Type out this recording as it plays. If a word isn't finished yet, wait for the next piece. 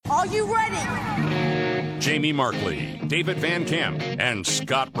Are you ready? Jamie Markley, David Van Camp, and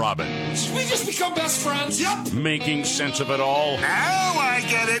Scott Robbins. We just become best friends. Yep. Making sense of it all. Now I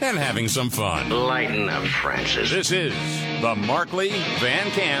get it. And having some fun. Lighten up, Francis. This is the Markley, Van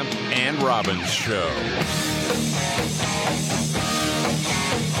Camp, and Robbins Show.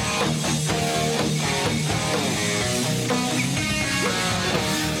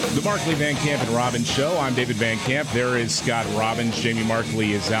 The Markley, Van Camp, and Robbins Show. I'm David Van Camp. There is Scott Robbins. Jamie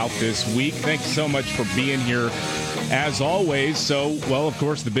Markley is out this week. Thanks so much for being here, as always. So, well, of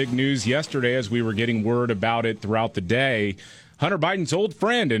course, the big news yesterday, as we were getting word about it throughout the day, Hunter Biden's old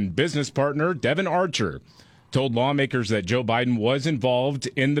friend and business partner, Devin Archer, told lawmakers that Joe Biden was involved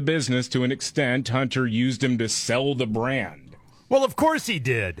in the business to an extent. Hunter used him to sell the brand. Well, of course he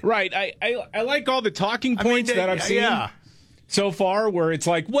did. Right. I like all the talking points that I've seen. Yeah. So far, where it's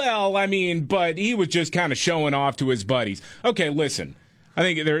like, well, I mean, but he was just kind of showing off to his buddies. Okay, listen. I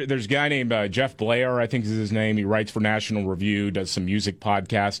think there's a guy named Jeff Blair, I think is his name. He writes for National Review, does some music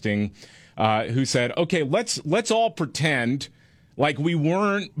podcasting, who said, okay, let's all pretend like we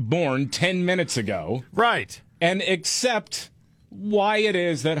weren't born 10 minutes ago. Right. And accept why it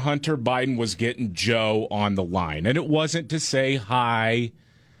is that Hunter Biden was getting Joe on the line. And it wasn't to say hi.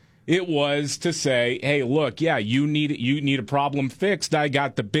 It was to say, hey, look, yeah, you need a problem fixed. I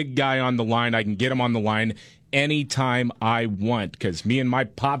got the big guy on the line. I can get him on the line anytime I want, because me and my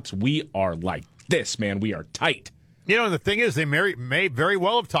pops, we are like this, man. We are tight. You know, the thing is, they may very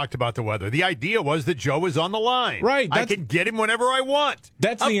well have talked about the weather. The idea was that Joe was on the line. Right. I can get him whenever I want.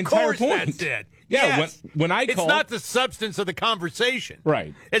 That's the entire point. Of course that's it. Yeah, yes. when I called... It's not the substance of the conversation.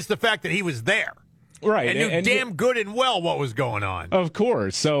 Right. It's the fact that he was there. Right. And knew damn good and well what was going on. Of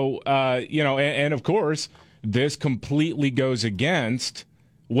course. So, and of course, this completely goes against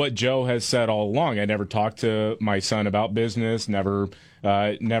what Joe has said all along. I never talked to my son about business, never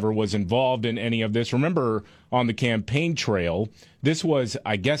was involved in any of this. Remember, on the campaign trail, this was,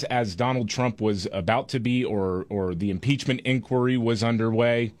 I guess, as Donald Trump was about to be, or the impeachment inquiry was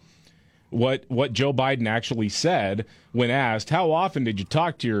underway. What Joe Biden actually said when asked, how often did you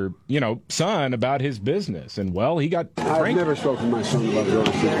talk to your, son about his business? And, well, he got I've never spoken to my son about real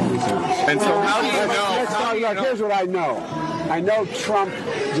estate. And so how do you know? Here's what I know. I know Trump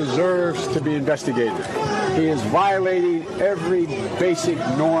deserves to be investigated. He is violating every basic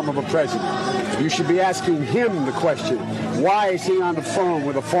norm of a president. You should be asking him the question, why is he on the phone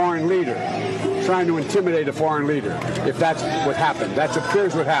with a foreign leader, trying to intimidate a foreign leader, if that's what happened? That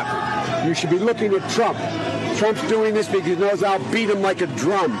appears what happened. You should be looking at Trump. Trump's doing this because he knows I'll beat him like a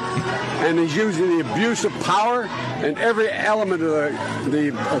drum. And he's using the abuse of power and every element of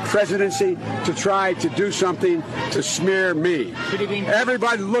the presidency to try to do something to smear me.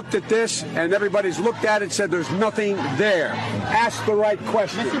 Everybody looked at this, and everybody's looked at it and said there's nothing there. Ask the right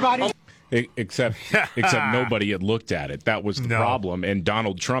question. Except nobody had looked at it. That was the problem. And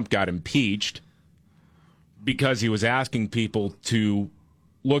Donald Trump got impeached because he was asking people to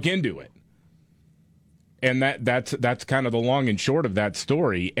look into it. And that's kind of the long and short of that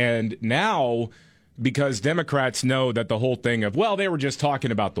story. And now, because Democrats know that the whole thing of, well, they were just talking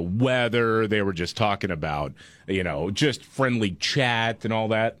about the weather, they were just talking about, just friendly chat and all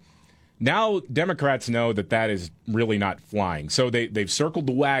that. Now Democrats know that is really not flying. So they've circled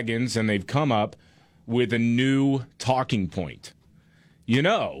the wagons and they've come up with a new talking point.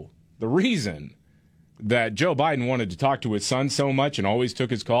 The reason that Joe Biden wanted to talk to his son so much and always took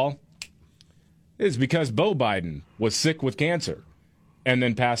his call is because Beau Biden was sick with cancer and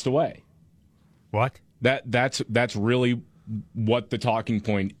then passed away. What? That's really what the talking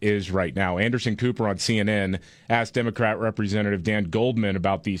point is right now. Anderson Cooper on CNN asked Democrat Representative Dan Goldman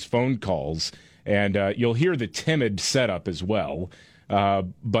about these phone calls, and you'll hear the timid setup as well,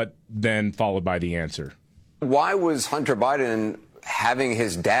 but then followed by the answer. Why was Hunter Biden having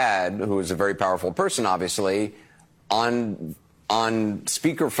his dad, who is a very powerful person, obviously, on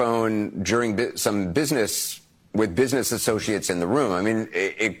speakerphone during some business with business associates in the room? I mean,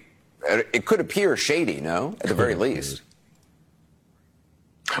 it could appear shady, no? At the very least.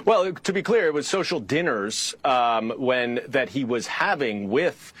 Well, to be clear, it was social dinners that he was having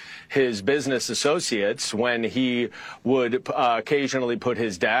with his business associates when he would occasionally put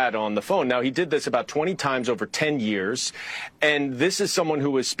his dad on the phone. Now, he did this about 20 times over 10 years, and this is someone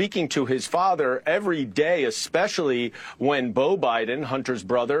who was speaking to his father every day, especially when Beau Biden, Hunter's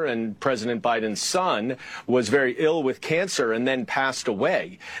brother and President Biden's son, was very ill with cancer and then passed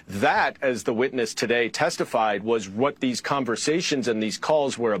away. That, as the witness today testified, was what these conversations and these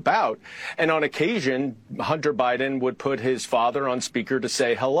calls were about. And on occasion, Hunter Biden would put his father on speaker to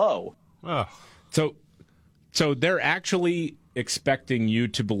say hello. Oh. So they're actually expecting you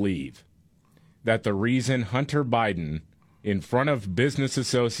to believe that the reason Hunter Biden, in front of business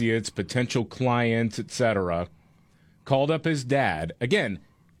associates, potential clients, etc., called up his dad, again,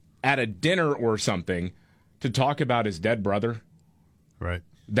 at a dinner or something, to talk about his dead brother. Right.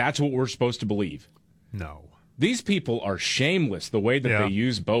 That's what we're supposed to believe. No. These people are shameless, the way that they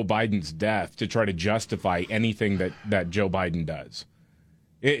use Beau Biden's death to try to justify anything that Joe Biden does.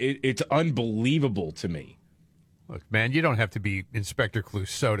 It's unbelievable to me. Look, man, you don't have to be Inspector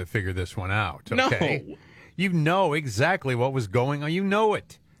Clouseau to figure this one out, okay? No. You know exactly what was going on. You know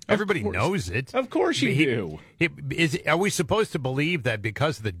it. Everybody knows it. Of course you do. Are we supposed to believe that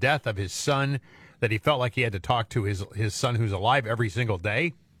because of the death of his son, that he felt like he had to talk to his son who's alive every single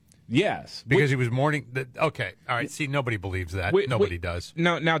day? Yes. Because he was mourning. Okay. All right. See, nobody believes that. Nobody does.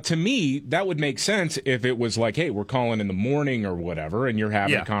 Now, to me, that would make sense if it was like, hey, we're calling in the morning or whatever, and you're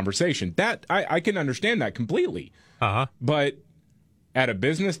having a conversation. That I can understand that completely. Uh-huh. But at a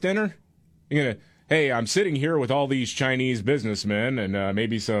business dinner, you're going to, hey, I'm sitting here with all these Chinese businessmen and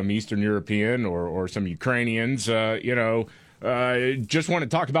maybe some Eastern European or some Ukrainians, just want to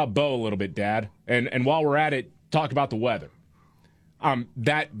talk about Beau a little bit, Dad. And while we're at it, talk about the weather.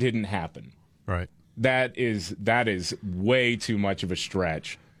 That didn't happen. Right. That is way too much of a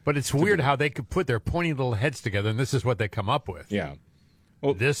stretch. But it's weird how they could put their pointy little heads together, and this is what they come up with. Yeah.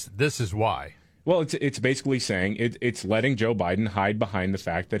 Well, this is why. Well, it's basically saying it's letting Joe Biden hide behind the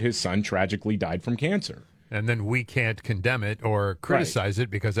fact that his son tragically died from cancer. And then we can't condemn it or criticize it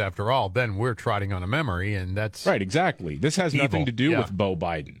because, after all, then we're trotting on a memory, and that's right. Exactly. This has nothing to do with Beau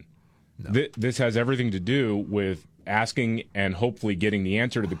Biden. No. This has everything to do with asking and hopefully getting the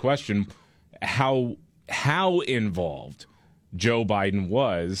answer to the question how involved Joe Biden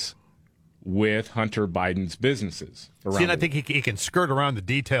was with Hunter Biden's businesses. See, and I think he can skirt around the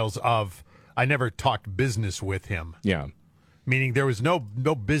details of, I never talked business with him. Yeah. Meaning there was no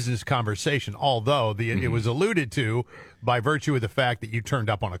business conversation, although it was alluded to by virtue of the fact that you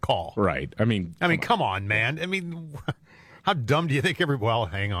turned up on a call. Right. I mean, come on, man. I mean, how dumb do you think well,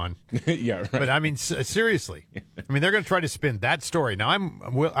 hang on. Yeah, right. But I mean, seriously. I mean, they're going to try to spin that story. Now,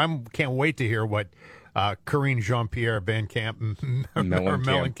 I can't wait to hear what Karine Jean-Pierre Van Camp or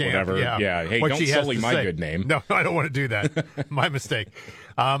Mellencamp, whatever. Yeah. Hey, don't sully my good name. No, I don't want to do that. My mistake.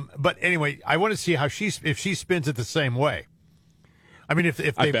 But anyway, I want to see how if she spins it the same way. I mean, if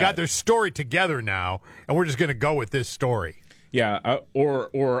they've got their story together now, and we're just going to go with this story. Yeah,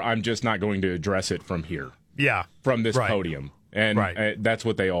 or I'm just not going to address it from here. Yeah, from this podium, and that's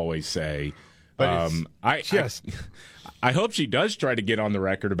what they always say. But I hope she does try to get on the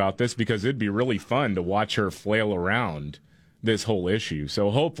record about this, because it'd be really fun to watch her flail around this whole issue.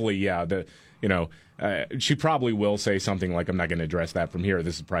 So hopefully, she probably will say something like, "I'm not going to address that from here.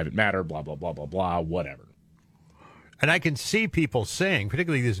 This is a private matter." Blah blah blah blah blah. Whatever. And I can see people saying,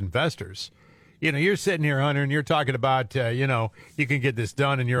 particularly these investors, you're sitting here, Hunter, and you're talking about, you can get this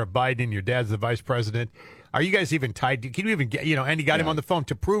done, and you're a Biden, and your dad's the vice president. Are you guys even tied? Can you even get, and he got him on the phone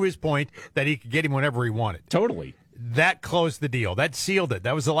to prove his point that he could get him whenever he wanted. Totally. That closed the deal. That sealed it.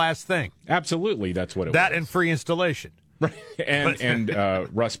 That was the last thing. Absolutely. That's what it was. That and free installation. Right. And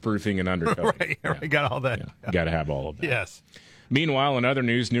rust proofing and undercoating. Right. Got all that. Yeah. You got to have all of that. Yes. Meanwhile, in other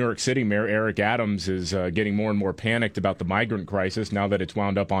news, New York City Mayor Eric Adams is getting more and more panicked about the migrant crisis now that it's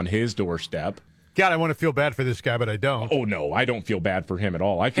wound up on his doorstep. God, I want to feel bad for this guy, but I don't. Oh, no, I don't feel bad for him at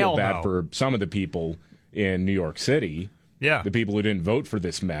all. I feel bad for some of the people in New York City. Yeah. The people who didn't vote for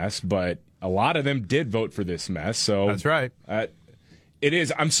this mess, but a lot of them did vote for this mess. So that's right. It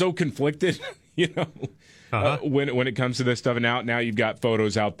is. I'm so conflicted, when it comes to this stuff. And now you've got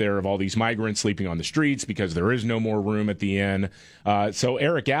photos out there of all these migrants sleeping on the streets because there is no more room at the inn. So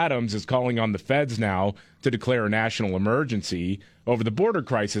Eric Adams is calling on the feds now to declare a national emergency over the border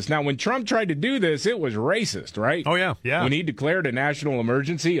crisis. Now, when Trump tried to do this, it was racist, right? Oh, yeah, yeah. When he declared a national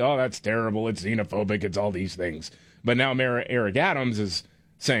emergency, oh, that's terrible. It's xenophobic. It's all these things. But now Mayor Eric Adams is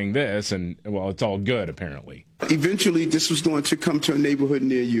saying this, and, well, it's all good, apparently. Eventually, this was going to come to a neighborhood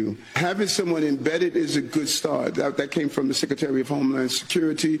near you. Having someone embedded is a good start. That came from the Secretary of Homeland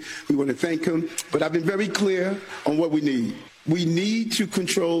Security. We want to thank him. But I've been very clear on what we need. We need to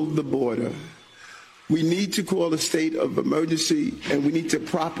control the border. We need to call a state of emergency, and we need to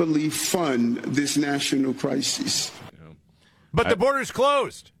properly fund this national crisis. But the border's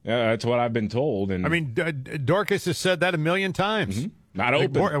closed. Yeah, that's what I've been told. And I mean, Dorcas has said that a million times. Mm-hmm. Not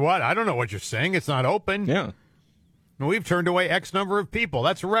open. What? I don't know what you're saying. It's not open. Yeah. We've turned away X number of people.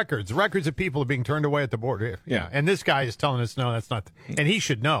 That's records. Records of people are being turned away at the border. Yeah. And this guy is telling us, no, that's not. And he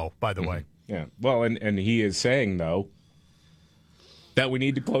should know, by the way. Yeah. Well, and he is saying, though, that we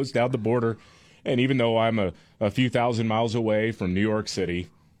need to close down the border And even though I'm a few thousand miles away from New York City,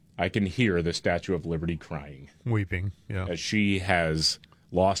 I can hear the Statue of Liberty crying. Weeping, yeah. As she has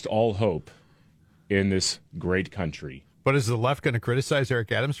lost all hope in this great country. But is the left going to criticize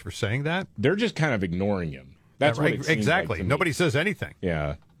Eric Adams for saying that? They're just kind of ignoring him. That's what it seems exactly. Like to me. Nobody says anything.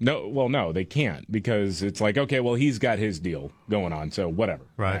 Yeah. No, they can't, because it's like, okay, well, he's got his deal going on, so whatever.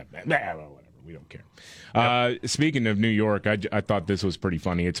 Right. Whatever. We don't care. Speaking of New York, I thought this was pretty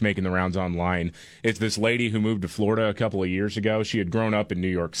funny. It's making the rounds online. It's this lady who moved to Florida a couple of years ago. She had grown up in New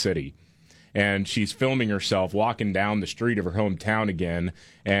York City, and she's filming herself walking down the street of her hometown again,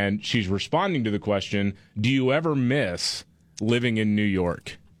 and she's responding to the question, do you ever miss living in New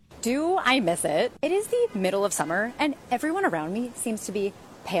York? Do I miss it? It is the middle of summer, and everyone around me seems to be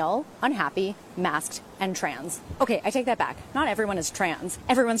pale, unhappy, masked, and trans. Okay, I take that back. Not everyone is trans.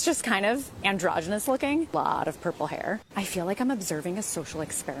 Everyone's just kind of androgynous looking. A lot of purple hair. I feel like I'm observing a social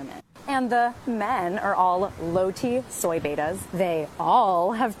experiment. And the men are all low-T soy betas. They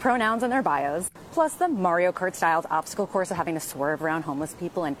all have pronouns in their bios. Plus the Mario Kart-styled obstacle course of having to swerve around homeless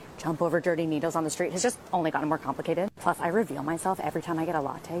people and jump over dirty needles on the street has just only gotten more complicated. Plus, I reveal myself every time I get a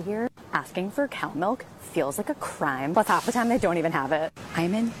latte here. Asking for cow milk feels like a crime. Plus, half the time they don't even have it.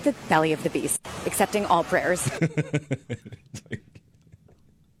 I'm in the belly of the beast, accepting all prayers.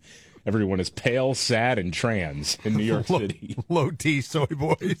 Everyone is pale, sad, and trans in New York City. Low-T soy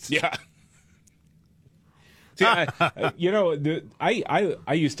boys. Yeah. See, I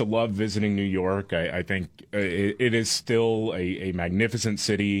used to love visiting New York. I think it is still a magnificent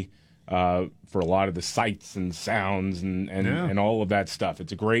city for a lot of the sights and sounds and all of that stuff.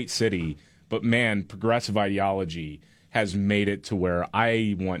 It's a great city. But, man, progressive ideology has made it to where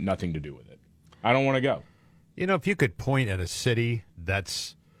I want nothing to do with it. I don't want to go. You know, if you could point at a city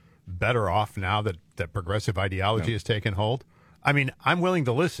that's better off now that progressive ideology has taken hold, I mean, I'm willing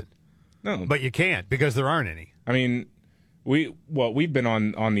to listen. No. But you can't, because there aren't any. I mean, we've been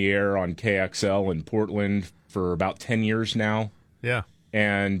on the air on KXL in Portland for about 10 years now. Yeah.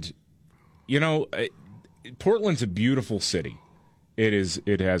 And, you know, Portland's a beautiful city.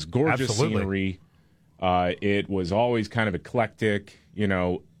 It has gorgeous scenery. It was always kind of eclectic. You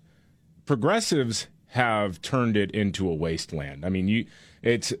know, progressives have turned it into a wasteland. I mean, you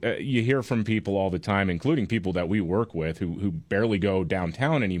hear from people all the time, including people that we work with who barely go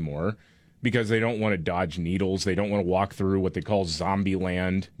downtown anymore because they don't want to dodge needles. They don't want to walk through what they call zombie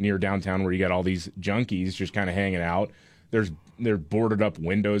land near downtown, where you got all these junkies just kind of hanging out. There's boarded up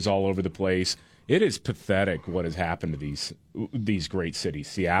windows all over the place. It is pathetic what has happened to these great cities.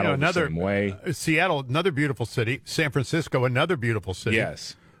 Seattle, the same way. Seattle, another beautiful city. San Francisco, another beautiful city.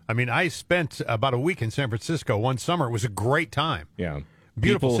 Yes. I mean, I spent about a week in San Francisco one summer. It was a great time. Yeah.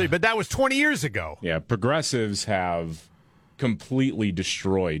 Beautiful city. But that was 20 years ago. Yeah. Progressives have completely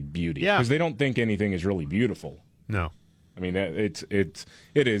destroyed beauty. Yeah. Because they don't think anything is really beautiful. No. I mean, it's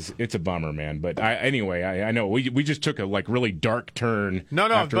a bummer, man. But I know we just took a really dark turn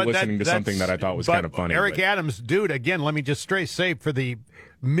after listening to something that I thought was kind of funny. Eric Adams, dude, again, let me just say for the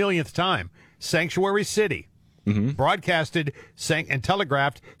millionth time, Sanctuary City, broadcasted and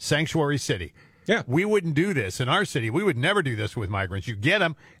telegraphed Sanctuary City. Yeah, we wouldn't do this in our city. We would never do this with migrants. You get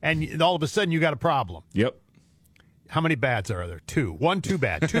them, and all of a sudden you got a problem. Yep. How many bads are there? 2. 1, 2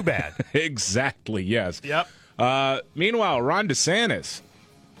 bad. 2 bad. Exactly. Yes. Yep. Meanwhile, Ron DeSantis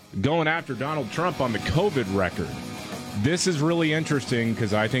going after Donald Trump on the COVID record. This is really interesting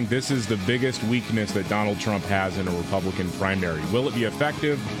because I think this is the biggest weakness that Donald Trump has in a Republican primary. Will it be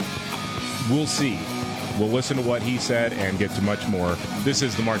effective? We'll see. We'll listen to what he said and get to much more. This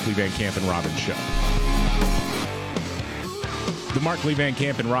is the Markley, Van Camp, and Robbins Show. The Markley, Van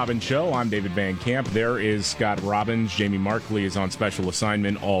Camp, and Robbins Show. I'm David Van Camp. There is Scott Robbins. Jamie Markley is on special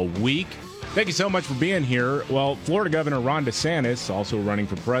assignment all week. Thank you so much for being here. Well, Florida Governor Ron DeSantis, also running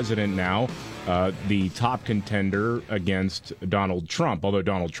for president now, the top contender against Donald Trump, although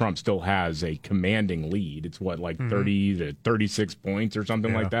Donald Trump still has a commanding lead. It's 30 to 36 points or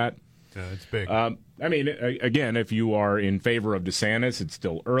something like that. Yeah, it's big. I mean, again, if you are in favor of DeSantis, it's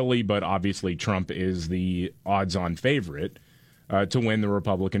still early, but obviously Trump is the odds-on favorite to win the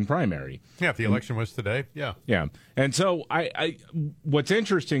Republican primary. Yeah, if the election was today, yeah. Yeah. And so what's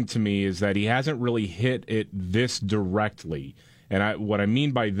interesting to me is that he hasn't really hit it this directly. And what I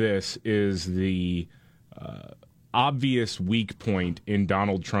mean by this is the obvious weak point in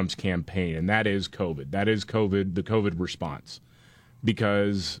Donald Trump's campaign, and that is COVID. That is the COVID response.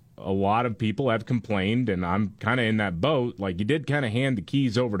 Because a lot of people have complained, and I'm kind of in that boat, like you did kind of hand the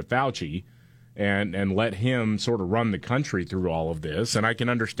keys over to Fauci and let him sort of run the country through all of this. And I can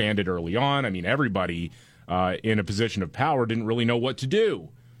understand it early on. I mean, everybody in a position of power didn't really know what to do.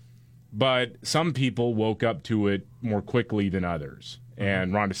 But some people woke up to it more quickly than others.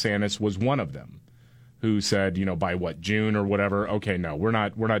 And Ron DeSantis was one of them who said, by what, June or whatever, okay, no, we're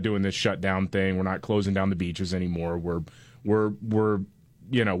not doing this shutdown thing. We're not closing down the beaches anymore. We're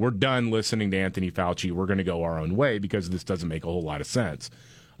done listening to Anthony Fauci. We're going to go our own way because this doesn't make a whole lot of sense.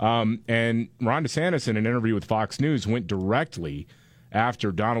 And Ron DeSantis, in an interview with Fox News, went directly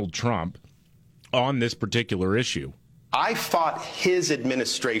after Donald Trump on this particular issue. I fought his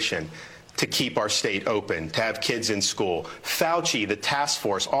administration to keep our state open, to have kids in school. Fauci, the task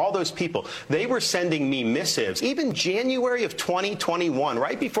force, all those people, they were sending me missives. Even January of 2021,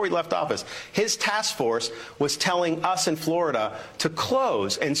 right before he left office, his task force was telling us in Florida to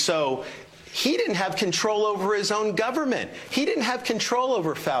close. And so he didn't have control over his own government. He didn't have control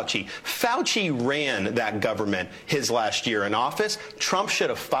over Fauci. Fauci ran that government his last year in office. Trump should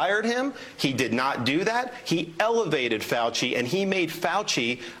have fired him. He did not do that. He elevated Fauci, and he made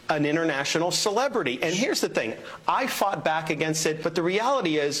Fauci an international celebrity. And here's the thing. I fought back against it, but the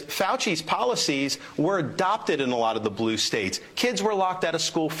reality is Fauci's policies were adopted in a lot of the blue states. Kids were locked out of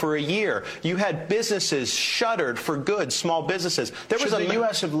school for a year. You had businesses shuttered for good, small businesses. Should the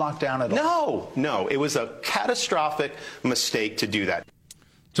U.S. have locked down at all? No, it was a catastrophic mistake to do that.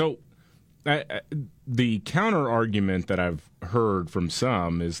 So the counter argument that I've heard from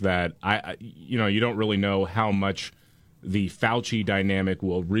some is that you don't really know how much the Fauci dynamic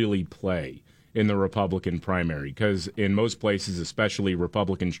will really play in the Republican primary, because in most places, especially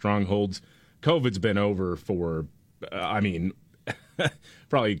Republican strongholds, COVID's been over for,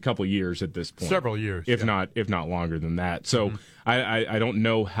 probably a couple of years at this point. Several years, if not longer than that. So I don't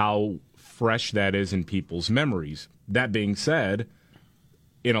know how fresh that is in people's memories. That being said,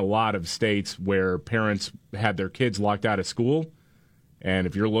 in a lot of states where parents had their kids locked out of school, and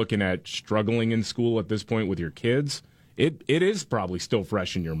if you're looking at struggling in school at this point with your kids, it is probably still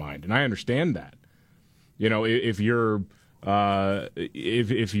fresh in your mind, and I understand that. If you're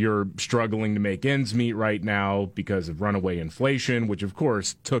if you're struggling to make ends meet right now because of runaway inflation, which of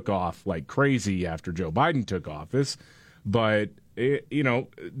course took off like crazy after Joe Biden took office, but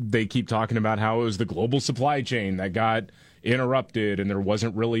they keep talking about how it was the global supply chain that got interrupted and there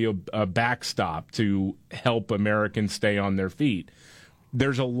wasn't really a backstop to help Americans stay on their feet.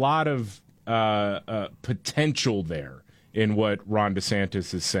 There's a lot of potential there in what Ron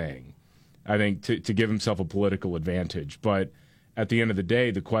DeSantis is saying, I think, to give himself a political advantage. But at the end of the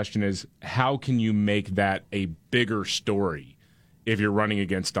day, the question is, how can you make that a bigger story if you're running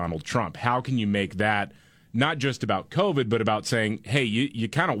against Donald Trump? How can you make that not just about COVID, but about saying, hey, you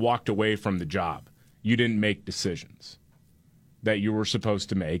kind of walked away from the job. You didn't make decisions that you were supposed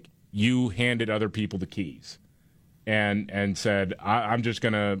to make. You handed other people the keys and said, I'm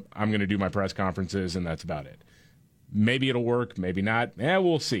gonna do my press conferences, and that's about it. Maybe it'll work, maybe not.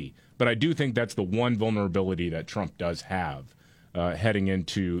 We'll see. But I do think that's the one vulnerability that Trump does have heading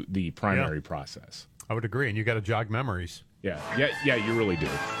into the primary process. I would agree, and you got to jog memories. Yeah, you really do.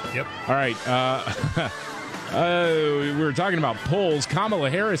 Yep. All right. We were talking about polls. Kamala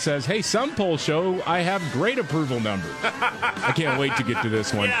Harris says, hey, some polls show I have great approval numbers. I can't wait to get to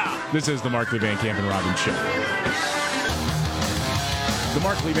this one. Yeah. This is the Markley, Van Camp, and Robbins Show. The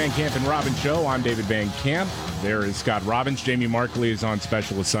Markley, Van Camp, and Robbins Show. I'm David Van Camp. There is Scott Robbins. Jamie Markley is on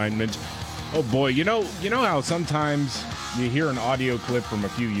special assignment. Oh, boy. You know how sometimes you hear an audio clip from a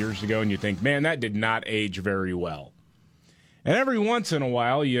few years ago and you think, man, that did not age very well. And every once in a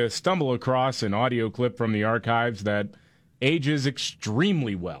while, you stumble across an audio clip from the archives that ages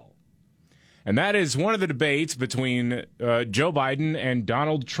extremely well. And that is one of the debates between Joe Biden and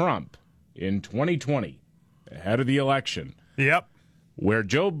Donald Trump in 2020, ahead of the election. Yep. Where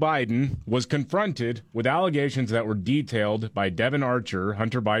Joe Biden was confronted with allegations that were detailed by Devin Archer,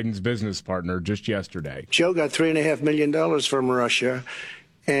 Hunter Biden's business partner, just yesterday. Joe got $3.5 million from Russia,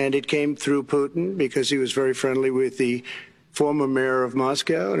 and it came through Putin because he was very friendly with the former mayor of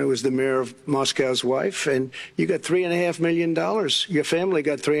Moscow, and it was the mayor of Moscow's wife, and you got $3.5 million. Your family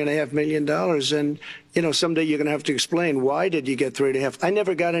got $3.5 million, and, someday you're going to have to explain, why did you get $3.5? I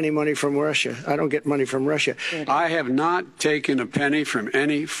never got any money from Russia. I don't get money from Russia. I have not taken a penny from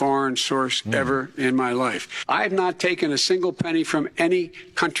any foreign source ever in my life. I have not taken a single penny from any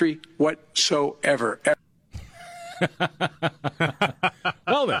country whatsoever.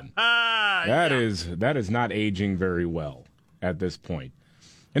 Well, then, that is not aging very well at this point.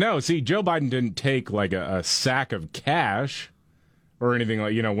 And no, see, Joe Biden didn't take like a sack of cash or anything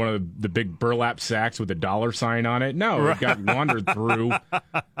like, one of the big burlap sacks with a dollar sign on it. No, it got laundered through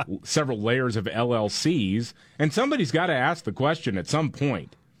several layers of LLCs. And somebody's got to ask the question at some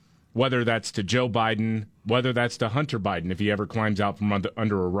point, whether that's to Joe Biden, whether that's to Hunter Biden if he ever climbs out from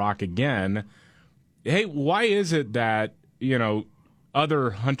under a rock again. Hey, why is it that,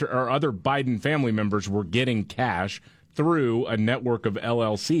 other Biden family members were getting cash through a network of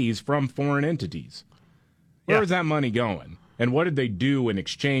LLCs from foreign entities? Where is that money going? And what did they do in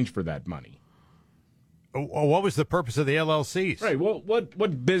exchange for that money? What was the purpose of the LLCs? Right. Well,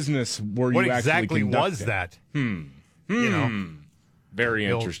 what business were you actually exactly was conducting? that? Very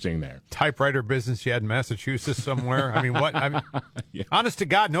interesting there. Typewriter business you had in Massachusetts somewhere. I mean, what? Yeah. Honest to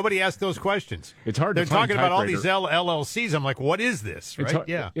God, nobody asked those questions. It's hard They're to find talking about all these LLCs. I'm like, what is this? Right?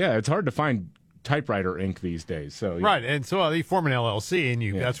 It's hard to find typewriter ink these days. So right, and so you form an LLC,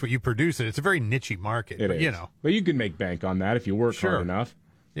 and that's what you produce. It's a very niche market. It is. But you can make bank on that if you work hard enough.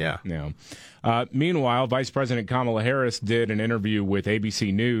 Yeah. Meanwhile, Vice President Kamala Harris did an interview with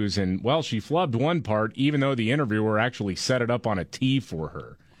ABC News, and, she flubbed one part, even though the interviewer actually set it up on a tee for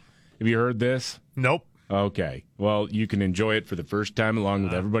her. Have you heard this? Nope. Okay. Well, you can enjoy it for the first time along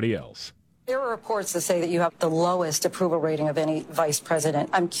with everybody else. There are reports that say that you have the lowest approval rating of any vice president.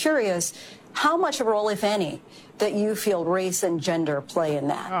 I'm curious how much of a role, if any, that you feel race and gender play in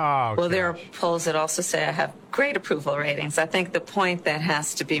that. Well, there are polls that also say I have great approval ratings. I think the point that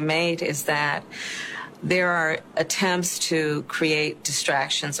has to be made is that there are attempts to create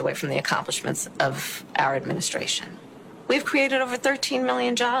distractions away from the accomplishments of our administration. We've created over 13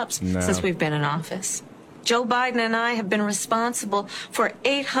 million jobs since we've been in office. Joe Biden and I have been responsible for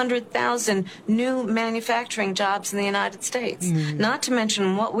 800,000 new manufacturing jobs in the United States, not to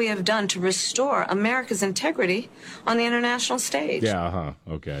mention what we have done to restore America's integrity on the international stage. Yeah,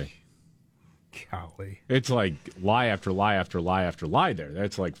 okay. Golly. It's like lie after lie after lie after lie there.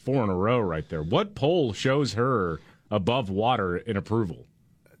 That's like 4 in a row right there. What poll shows her above water in approval?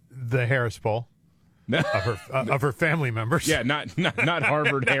 The Harris poll. of her family members. Yeah, not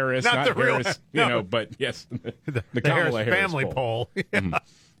Harvard Harris, not Harris, but yes, the Kamala Harris family poll.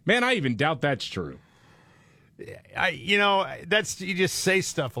 Man, I even doubt that's true. That's you just say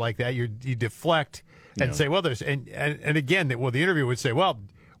stuff like that. You deflect and say, well, there's and again, the interviewer would say, well,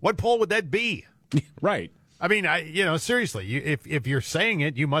 what poll would that be? Right. I mean, seriously, if you're saying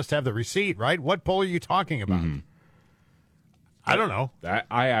it, you must have the receipt, right? What poll are you talking about? I don't know.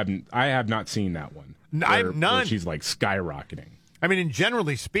 I have not seen that one. None. Where she's like skyrocketing. I mean, and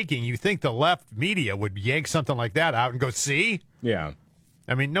generally speaking, you think the left media would yank something like that out and go, see? Yeah.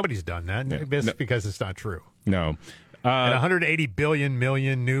 I mean, nobody's done that. It's because it's not true. No. And 180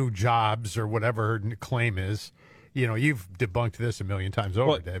 million new jobs or whatever her claim is. You've debunked this a million times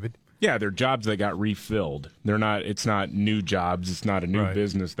over, David. Yeah, they're jobs that got refilled. It's not new jobs. It's not a new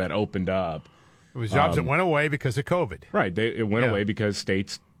business that opened up. It was jobs that went away because of COVID. Right. It went away because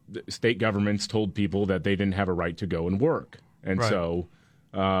state governments told people that they didn't have a right to go and work. And so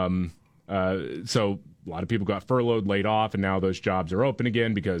a lot of people got furloughed, laid off, and now those jobs are open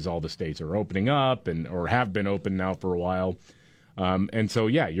again because all the states are opening up or have been open now for a while. And so,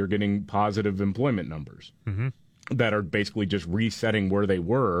 you're getting positive employment numbers that are basically just resetting where they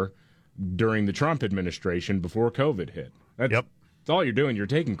were during the Trump administration before COVID hit. That's all you're doing. You're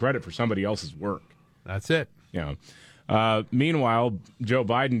taking credit for somebody else's work. That's it. Meanwhile, Joe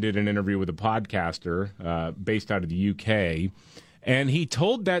Biden did an interview with a podcaster based out of the UK, and he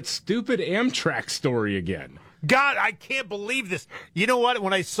told that stupid Amtrak story again. God, I can't believe this. You know what?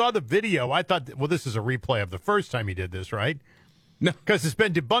 When I saw the video, I thought, well, this is a replay of the first time he did this, right? No. Because it's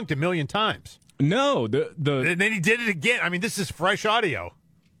been debunked a million times. No. And then he did it again. I mean, this is fresh audio.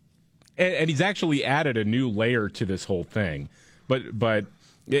 And he's actually added a new layer to this whole thing. But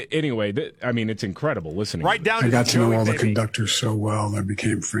anyway, it's incredible listening. Right down. I got to know all the conductors so well that I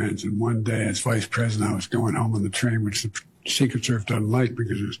became friends. And one day, as vice president, I was going home on the train, which the Secret Service doesn't like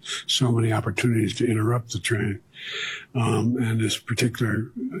because there's so many opportunities to interrupt the train. And this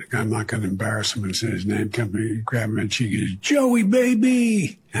particular, I'm not going to embarrass him and say his name, company grabbed me and she goes, "Joey,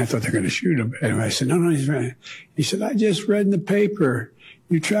 baby." And I thought they're going to shoot him. Anyway, I said, no, he's right. He said, "I just read in the paper.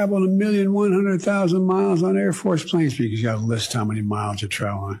 You traveled 1,100,000 miles on Air Force planes," because you got to list how many miles you're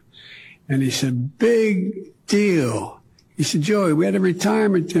traveling. And he said, "Big deal." He said, "Joey, we had a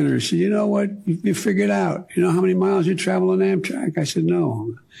retirement dinner." He said, "You know what? You figured out. You know how many miles you travel on Amtrak?" I said,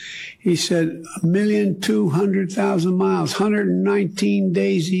 "No." He said, 1,200,000 miles, 119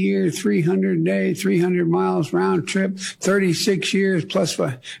 days a year, 300 days, 300 miles round trip, 36 years plus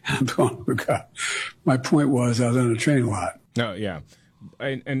 5. I'm going, oh God. My point was I was on the train a lot. No, yeah.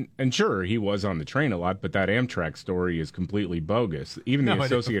 And sure, he was on the train a lot, but that Amtrak story is completely bogus. Even the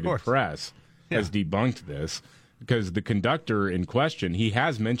Associated Press has debunked this. because the conductor in question, he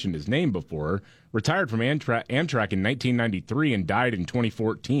has mentioned his name before, retired from Amtrak in 1993 and died in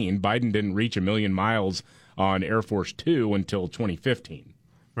 2014. Biden didn't reach 1 million miles on Air Force Two until 2015.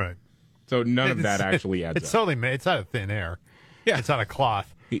 Right. So none of that actually adds it's up. Totally, it's out of thin air. Yeah. It's out of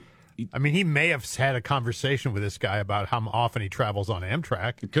cloth. I mean, he may have had a conversation with this guy about how often he travels on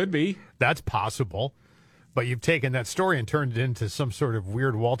Amtrak. It could be. That's possible. But you've taken that story and turned it into some sort of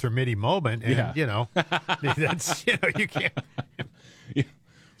weird Walter Mitty moment, and that's you can't.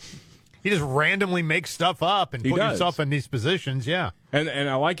 He just randomly makes stuff up and put himself in these positions. Yeah, and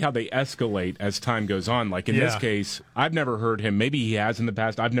I like how they escalate as time goes on. Like in this case, I've never heard him. Maybe he has in the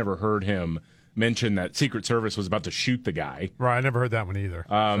past. I've never heard him mention that Secret Service was about to shoot the guy. Right, I never heard that one either.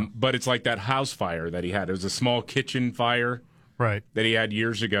 But it's like that house fire that he had. It was a small kitchen fire, right, that he had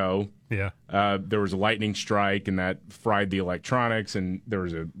years ago. Yeah. There was a lightning strike, and that fried the electronics, and there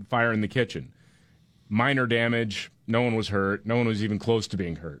was a fire in the kitchen. Minor damage. No one was hurt. No one was even close to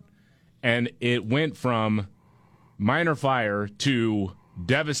being hurt. And it went from minor fire to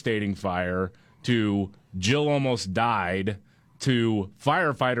devastating fire to Jill almost died to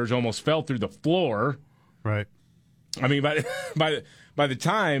firefighters almost fell through the floor. Right. I mean, by the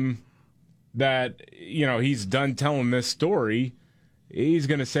time that, he's done telling this story, he's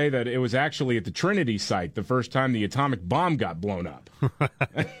going to say that it was actually at the Trinity site the first time the atomic bomb got blown up.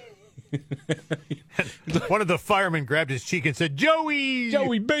 One of the firemen grabbed his cheek and said,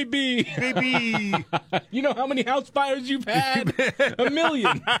 Joey, baby. Baby. You know how many house fires you've had? 1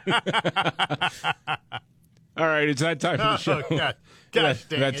 million. All right, it's that time of the show. Gosh,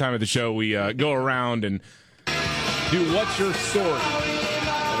 that time of the show, we go around and do What's Your Story?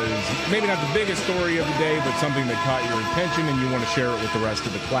 That is maybe not the biggest story of the day, but something that caught your attention and you want to share it with the rest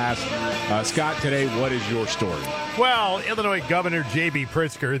of the class. Scott, today, what is your story? Well, Illinois Governor J.B.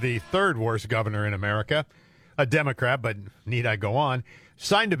 Pritzker, the third worst governor in America, a Democrat, but need I go on,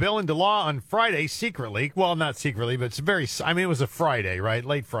 signed a bill into law on Friday secretly. Well, not secretly, but it was a Friday, right?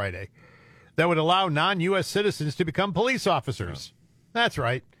 Late Friday. That would allow non-U.S. citizens to become police officers. That's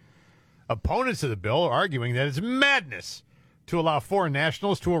right. Opponents of the bill are arguing that it's madness to allow foreign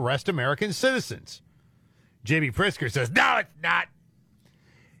nationals to arrest American citizens. J.B. Pritzker says, no, it's not.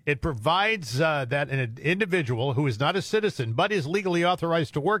 It provides that an individual who is not a citizen but is legally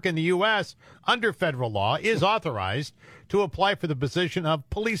authorized to work in the U.S. under federal law is authorized to apply for the position of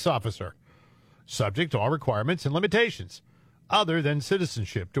police officer, subject to all requirements and limitations other than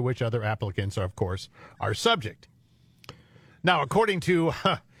citizenship, to which other applicants, of course, are subject. Now, according to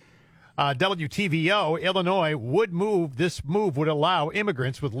WTVO, Illinois this move would allow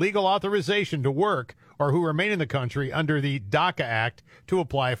immigrants with legal authorization to work or who remain in the country under the DACA Act to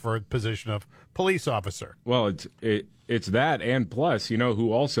apply for a position of police officer. Well, it's that, and plus,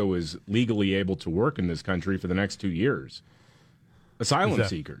 who also is legally able to work in this country for the next 2 years? Asylum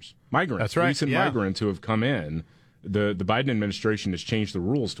seekers, migrants, That's right. Recent migrants who have come in. The Biden administration has changed the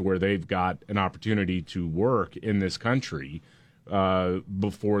rules to where they've got an opportunity to work in this country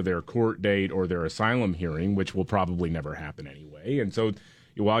before their court date or their asylum hearing, which will probably never happen anyway. And so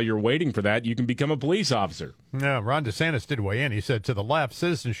while you're waiting for that, you can become a police officer. Yeah, Ron DeSantis did weigh in. He said, to the left,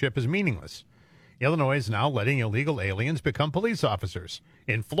 citizenship is meaningless. Illinois is now letting illegal aliens become police officers.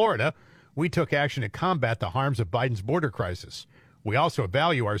 In Florida, we took action to combat the harms of Biden's border crisis. We also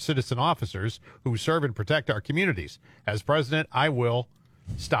value our citizen officers who serve and protect our communities. As president, I will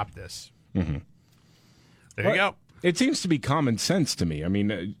stop this. Mm-hmm. There you go. It seems to be common sense to me. I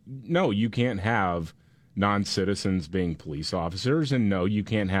mean, no, you can't have non-citizens being police officers, and no, you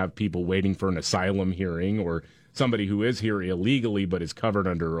can't have people waiting for an asylum hearing or somebody who is here illegally but is covered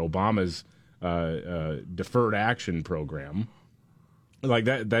under Obama's deferred action program. Like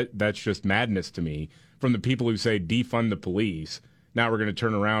that's just madness to me. From the people who say defund the police, now we're going to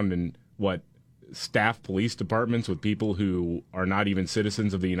turn around and staff police departments with people who are not even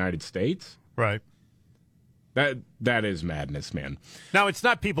citizens of the United States? Right. That is madness, man. Now, it's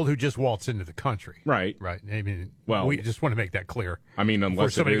not people who just waltz into the country. Right. Right. I mean, well, we just want to make that clear. I mean,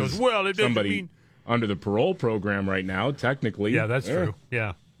 unless somebody it is goes, well, it doesn't somebody mean... under the parole program right now, technically. Yeah, that's true.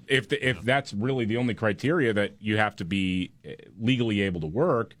 Yeah. If that's really the only criteria that you have to be legally able to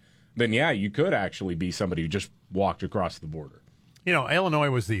work, then yeah, you could actually be somebody who just walked across the border. Illinois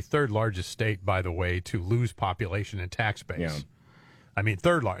was the third largest state, by the way, to lose population and tax base. Yeah. I mean,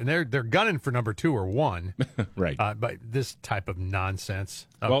 third largest. And they're gunning for number 2 or 1. Right. But this type of nonsense.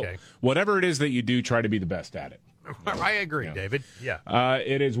 Okay. Well, whatever it is that you do, try to be the best at it. I agree, David. Yeah.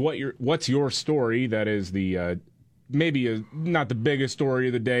 It is what's your story that is the maybe not the biggest story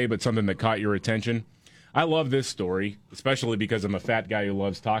of the day, but something that caught your attention. I love this story, especially because I'm a fat guy who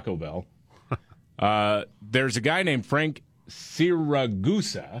loves Taco Bell. There's a guy named Frank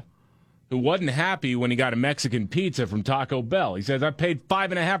Siragusa who wasn't happy when he got a Mexican pizza from Taco Bell. He says, I paid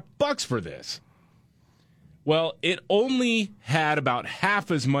 $5.50 for this. Well, it only had about half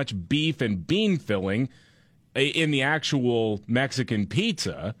as much beef and bean filling in the actual Mexican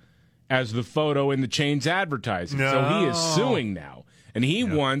pizza as the photo in the chain's advertising. No. So he is suing now. And he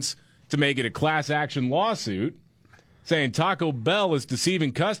wants to make it a class action lawsuit saying Taco Bell is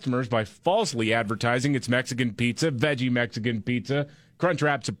deceiving customers by falsely advertising its Mexican pizza, veggie Mexican pizza,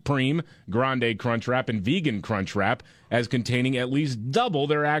 Crunchwrap Supreme, Grande Crunchwrap, and Vegan Crunchwrap as containing at least double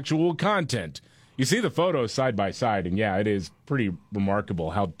their actual content. You see the photos side by side, and yeah, it is pretty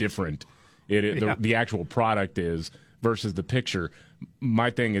remarkable how different the actual product is versus the picture. My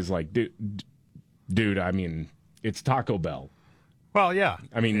thing is like, dude, I mean, it's Taco Bell. Well, yeah.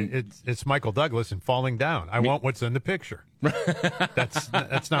 I mean, it's Michael Douglas and falling down. I want what's in the picture. That's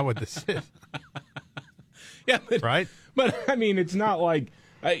not what this is. Yeah, right. But I mean, it's not like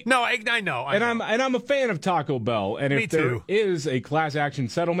I know. I'm a fan of Taco Bell, and Me if there too. is a class action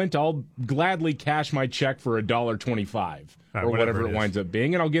settlement, I'll gladly cash my check for $1.25 or whatever it winds up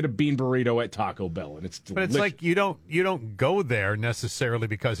being, and I'll get a bean burrito at Taco Bell, and it's delicious. But it's like you don't go there necessarily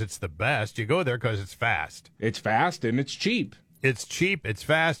because it's the best. You go there because it's fast. It's fast and it's cheap. It's cheap, it's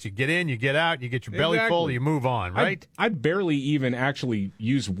fast, you get in, you get out, you get your belly full, you move on, right? I barely even actually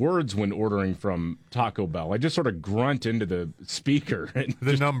use words when ordering from Taco Bell. I just sort of grunt into the speaker. And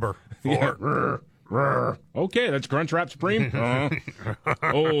number 4. Yeah. Okay, that's Crunchwrap Supreme.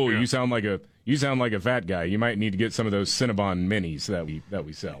 Oh, you sound like a fat guy. You might need to get some of those Cinnabon minis that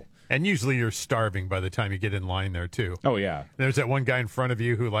we sell. And usually you're starving by the time you get in line there, too. Oh, yeah. There's that one guy in front of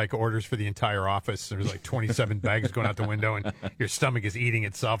you who, orders for the entire office. There's, 27 bags going out the window, and your stomach is eating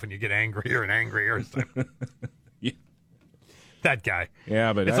itself, and you get angrier and angrier. Yeah. That guy.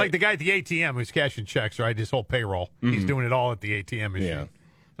 Yeah, but it's like the guy at the ATM who's cashing checks, right? His whole payroll. Mm-hmm. He's doing it all at the ATM machine. Yeah. And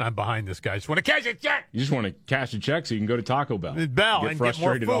I'm behind this guy. I just want to cash a check. You just want to cash a check so you can go to Taco Bell. And get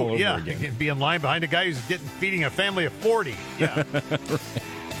frustrated get more food. all over again. And be in line behind a guy who's feeding a family of 40. Yeah.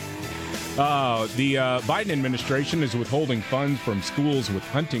 The Biden administration is withholding funds from schools with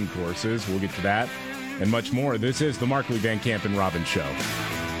hunting courses. We'll get to that and much more. This is the Markley, Van Camp, and Robbins Show.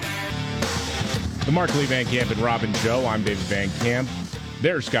 The Markley, Van Camp, and Robbins Show. I'm David Van Camp.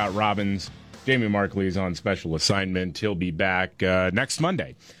 There's Scott Robbins. Jamie Markley is on special assignment. He'll be back next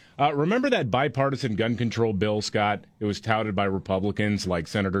Monday. Remember that bipartisan gun control bill, Scott? It was touted by Republicans like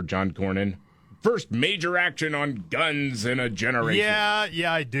Senator John Cornyn. First major action on guns in a generation.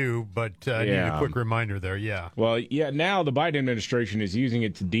 Yeah, I do, but I need a quick reminder there, yeah. Well, yeah, now the Biden administration is using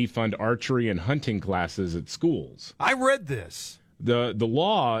it to defund archery and hunting classes at schools. I read this. The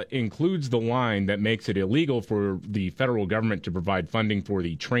law includes the line that makes it illegal for the federal government to provide funding for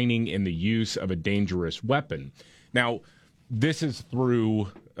the training in the use of a dangerous weapon. Now, this is through...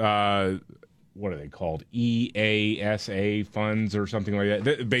 what are they called? EASA funds or something like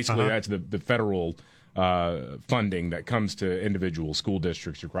that. Basically, that's the federal funding that comes to individual school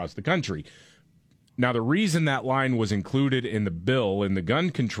districts across the country. Now, the reason that line was included in the bill, in the gun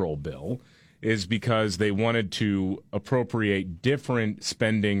control bill, is because they wanted to appropriate different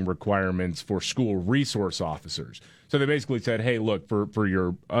spending requirements for school resource officers. So they basically said, hey, look, for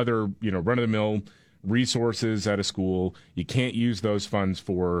your other, run-of-the-mill resources at a school, you can't use those funds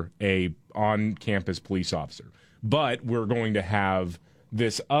for a on-campus police officer. But we're going to have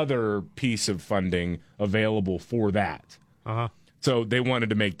this other piece of funding available for that. Uh-huh. So they wanted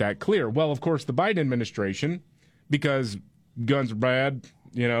to make that clear. Well, of course, the Biden administration, because guns are bad,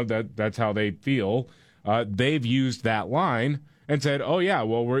 that's how they feel, they've used that line and said, oh, yeah,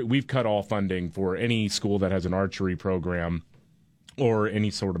 well, we've cut all funding for any school that has an archery program or any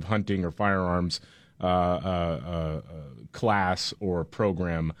sort of hunting or firearms class or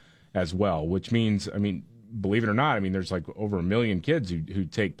program as well, which means, believe it or not, there's over 1 million kids who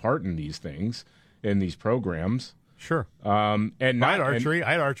take part in these things, in these programs. Sure. I had archery.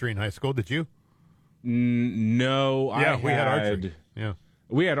 I had archery in high school. Did you? No. Yeah, we had archery. Yeah.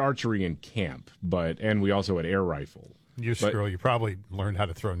 We had archery in camp, and we also had air rifle. You probably learned how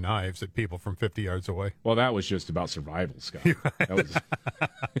to throw knives at people from 50 yards away. Well, that was just about survival, Scott.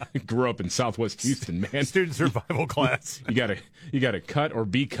 Grew up in Southwest Houston, man. Student survival class. You gotta cut or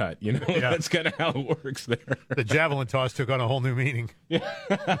be cut. Yeah. That's kind of how it works there. The javelin toss took on a whole new meaning. Yeah.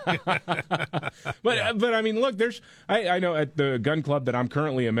 But look, I know at the gun club that I'm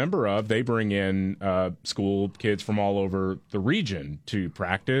currently a member of, they bring in school kids from all over the region to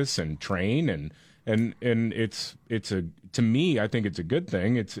practice and train and it's to me, I think it's a good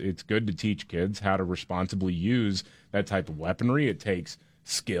thing. It's good to teach kids how to responsibly use that type of weaponry. It takes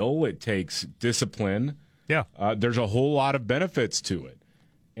skill. It takes discipline. Yeah. There's a whole lot of benefits to it.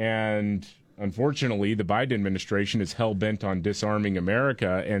 And unfortunately, the Biden administration is hell-bent on disarming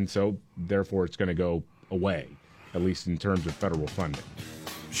America, and so therefore it's going to go away, at least in terms of federal funding.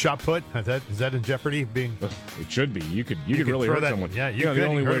 Shot put? Is that in jeopardy? Being It should be. You could really hurt someone. Yeah, the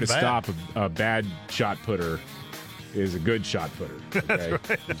only way to stop a bad shot putter is a good shot putter. Okay?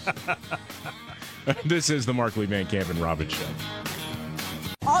 That's right. This is the Markley, Van Camp, and Robbins Show.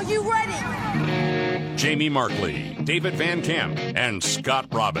 Are you ready? Jamie Markley, David Van Camp, and Scott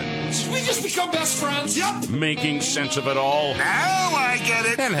Robbins. We just become best friends. Yep. Making sense of it all. Now I get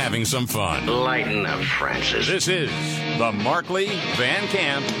it. And having some fun. Lighten up, Francis. This is the Markley, Van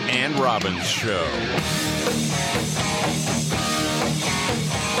Camp, and Robbins Show.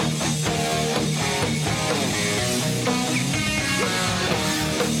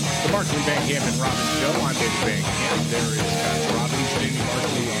 The Markley, Van Camp, and Robbins Show. I'm David Van Camp. There is Scott Robbins, Jamie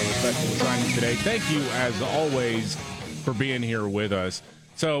Markley on the special assignment today. Thank you, as always, for being here with us.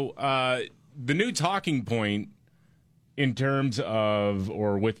 So, the new talking point in terms of,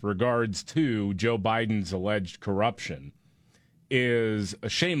 or with regards to, Joe Biden's alleged corruption is a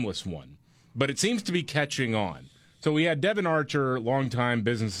shameless one, but it seems to be catching on. So we had Devin Archer, longtime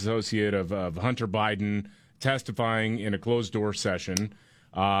business associate of Hunter Biden, testifying in a closed-door session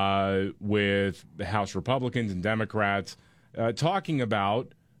with the House Republicans and Democrats, talking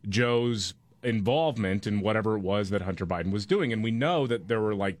about Joe's involvement in whatever it was that Hunter Biden was doing. And we know that there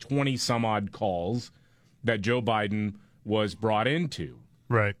were like 20-some-odd calls that Joe Biden was brought into.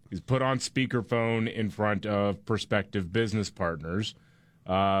 Right. He's put on speakerphone in front of prospective business partners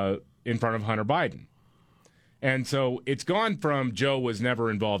in front of Hunter Biden. And so it's gone from Joe was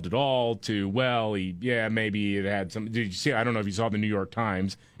never involved at all to, well, maybe it had some. Did you see? I don't know if you saw the New York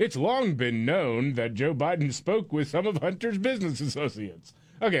Times. It's long been known that Joe Biden spoke with some of Hunter's business associates.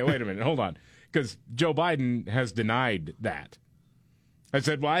 Okay, wait a minute. Hold on. Because Joe Biden has denied that. I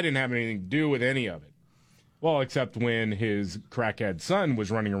said, well, I didn't have anything to do with any of it. Well, except when his crackhead son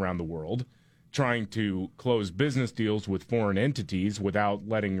was running around the world trying to close business deals with foreign entities without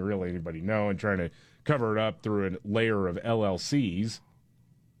letting really anybody know and trying to cover it up through a layer of LLCs.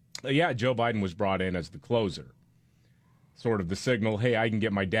 Yeah, Joe Biden was brought in as the closer. Sort of the signal, hey, I can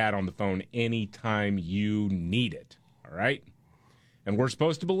get my dad on the phone anytime you need it. All right? And we're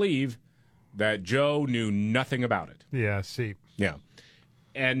supposed to believe that Joe knew nothing about it. Yeah, see. Yeah.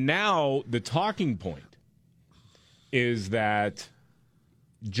 And now the talking point is that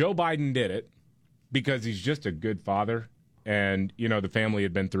Joe Biden did it because he's just a good father. And, you know, the family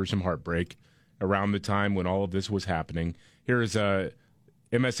had been through some heartbreak around the time when all of this was happening. Here's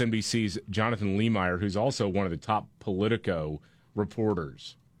MSNBC's Jonathan Lehmeyer, who's also one of the top Politico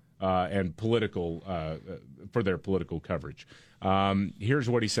reporters and political for their political coverage. Here's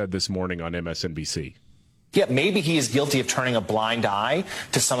what he said this morning on MSNBC. Yeah, maybe he is guilty of turning a blind eye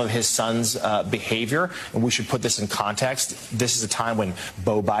to some of his son's behavior, and we should put this in context. This is a time when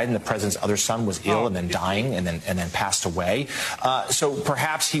Beau Biden, the president's other son, was ill and then dying and then passed away. So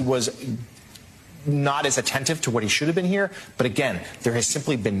perhaps he was not as attentive to what he should have been here. But again, there has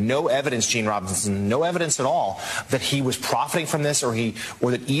simply been no evidence, Gene Robinson, no evidence at all that he was profiting from this or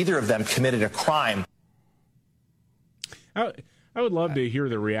that either of them committed a crime. I would love to hear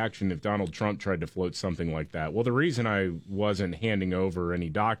the reaction if Donald Trump tried to float something like that. Well, the reason I wasn't handing over any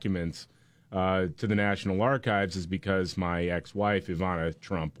documents to the National Archives is because my ex-wife, Ivana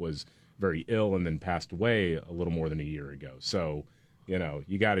Trump, was very ill and then passed away a little more than a year ago. So, you know,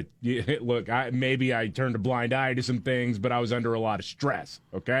 you got to look. Maybe I turned a blind eye to some things, but I was under a lot of stress.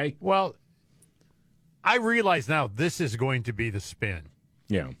 Okay. Well, I realize now this is going to be the spin.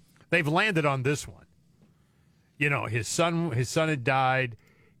 Yeah, they've landed on this one. You know, his son had died.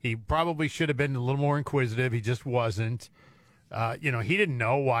 He probably should have been a little more inquisitive. He just wasn't. You know, he didn't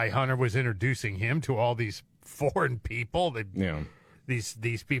know why Hunter was introducing him to all these foreign people.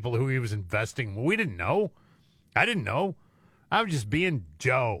 These people who he was investing. We didn't know. I didn't know. I was just being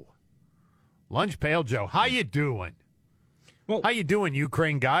Joe. Lunch Pail Joe. How you doing? Well, how you doing,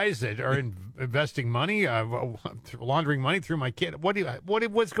 Ukraine guys that are investing money, laundering money through my kid?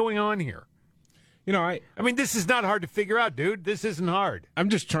 What's going on here? You know, I mean, this is not hard to figure out, dude. This isn't hard. I'm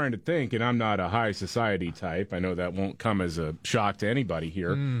just trying to think, and I'm not a high society type. I know that won't come as a shock to anybody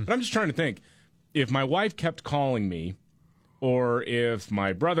here. But I'm just trying to think. If my wife kept calling me, or if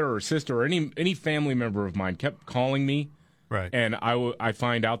my brother or sister or any family member of mine kept calling me, right, and I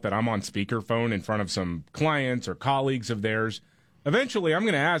find out that I'm on speakerphone in front of some clients or colleagues of theirs, eventually I'm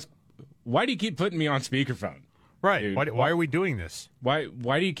going to ask, why do you keep putting me on speakerphone? Right. Why are we doing this? Why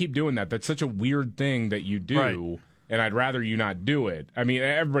do you keep doing that? That's such a weird thing that you do. Right. and I'd rather you not do it. I mean,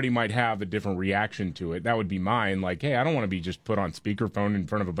 everybody might have a different reaction to it. That would be mine. Like, hey, I don't want to be just put on speakerphone in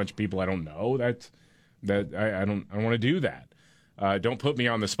front of a bunch of people I don't know. I don't want to do that. Don't put me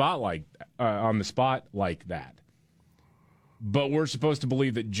on the spot like that. But we're supposed to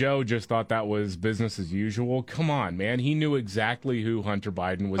believe that Joe just thought that was business as usual. Come on, man. He knew exactly who Hunter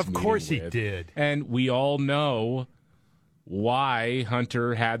Biden was meeting with. Of course he did. And we all know why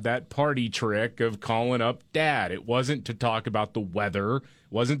Hunter had that party trick of calling up Dad. It wasn't to talk about the weather. It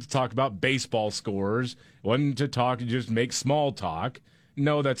wasn't to talk about baseball scores. It wasn't to just make small talk.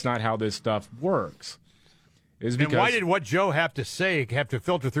 No, that's not how this stuff works. And why did what Joe have to say have to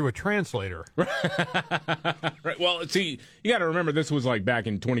filter through a translator? Right. Well, see, you got to remember this was like back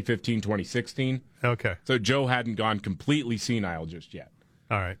in 2015, 2016. Okay. So Joe hadn't gone completely senile just yet.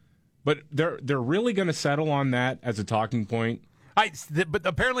 All right. But they're really going to settle on that as a talking point? But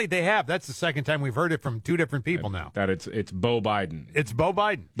apparently they have. That's the second time we've heard it from two different people now. That it's Beau Biden. It's Beau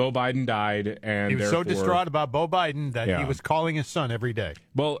Biden. Beau Biden died, and he was so distraught about Beau Biden that he was calling his son every day.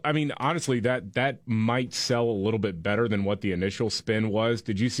 Well, I mean, honestly, that might sell a little bit better than what the initial spin was.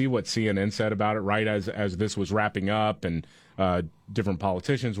 Did you see what CNN said about it right as this was wrapping up, and different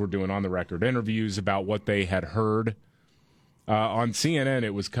politicians were doing on-the-record interviews about what they had heard? On CNN,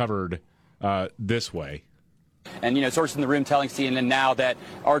 it was covered this way. And, sources in the room telling CNN now that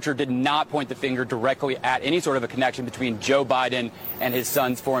Archer did not point the finger directly at any sort of a connection between Joe Biden and his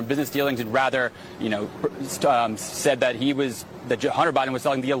son's foreign business dealings, and rather, said that Hunter Biden was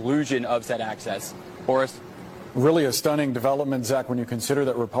selling the illusion of said access. Boris? Really a stunning development, Zach, when you consider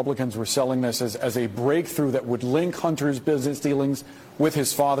that Republicans were selling this as a breakthrough that would link Hunter's business dealings with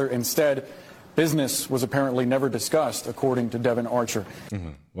his father. Instead, business was apparently never discussed, according to Devin Archer. Mm-hmm.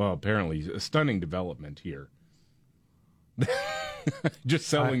 Well, apparently a stunning development here. Just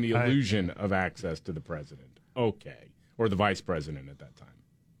selling the illusion of access to the president. Okay. Or the vice president at that time.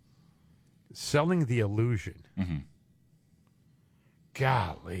 Selling the illusion. Mm-hmm.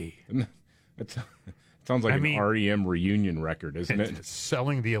 Golly. It sounds like an REM reunion record, isn't it?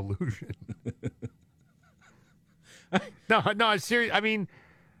 Selling the illusion. No, seriously. I mean,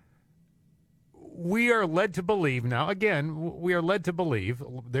 we are led to believe now, again, we are led to believe,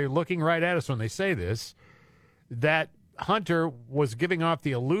 they're looking right at us when they say this, that Hunter was giving off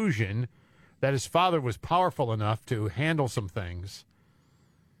the illusion that his father was powerful enough to handle some things.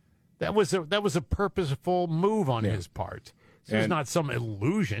 That was a purposeful move on his part. This was not some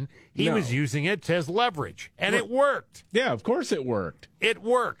illusion. He was using it as leverage, and it worked. Yeah, of course it worked. It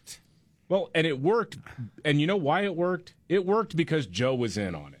worked. Well, and it worked, and you know why it worked? It worked because Joe was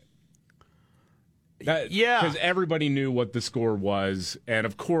in on it. Because everybody knew what the score was, and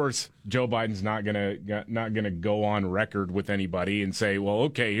of course Joe Biden's not gonna go on record with anybody and say, "Well,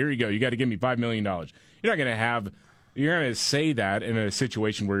 okay, here you go. You got to give me $5 million." You're gonna say that in a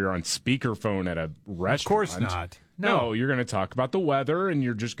situation where you're on speakerphone at a restaurant. Of course not. No, you're gonna talk about the weather, and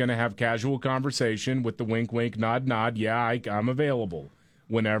you're just gonna have casual conversation with the wink, wink, nod, nod. Yeah, I'm available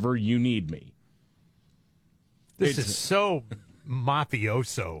whenever you need me. This is so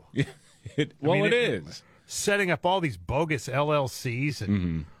mafioso. It is. Setting up all these bogus LLCs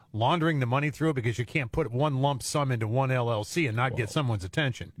and laundering the money through it because you can't put one lump sum into one LLC and not get someone's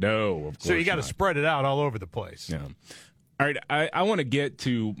attention. No, of course So you got to not. spread it out all over the place. Yeah. All right, I want to get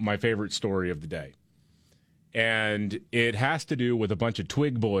to my favorite story of the day. And it has to do with a bunch of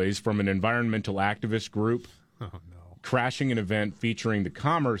twig boys from an environmental activist group crashing an event featuring the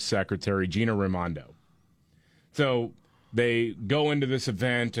Commerce Secretary, Gina Raimondo. So they go into this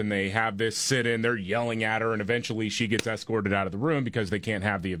event and they have this sit-in. They're yelling at her, and eventually she gets escorted out of the room because they can't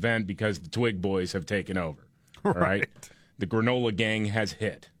have the event because the Twig Boys have taken over. All right? The granola gang has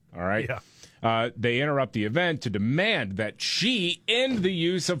hit. All right? Yeah. They interrupt the event to demand that she end the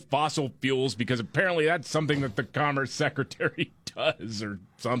use of fossil fuels because apparently that's something that the Commerce Secretary does or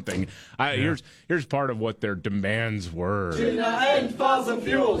something. Here's part of what their demands were. Gina, end fossil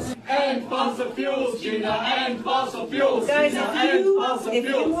fuels! End fossil fuels, Gina! End fossil fuels! Guys, Gina, if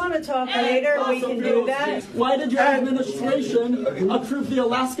you want to talk later, we can do that. Why did your administration approve the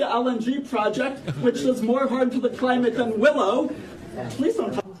Alaska LNG project, which does more harm to the climate than Willow? Please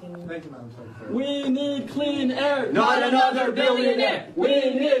don't talk. Thank you, Madam Secretary. We need clean air, not another billionaire. We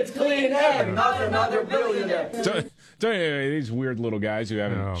need clean air, not another billionaire. So anyway, these weird little guys who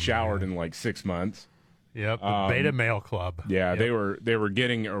haven't showered in like 6 months. Yep, the Beta Male Club. Yeah, Yep. they were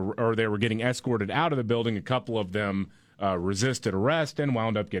getting escorted out of the building. A couple of them resisted arrest and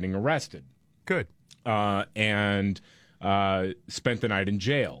wound up getting arrested. Good. And spent the night in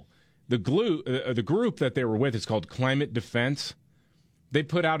jail. The group that they were with is called Climate Defense. They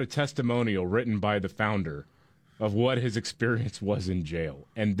put out a testimonial written by the founder of what his experience was in jail.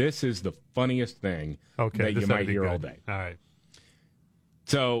 And this is the funniest thing that you might hear all day. All right.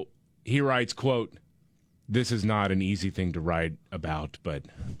 So he writes, quote, "This is not an easy thing to write about, but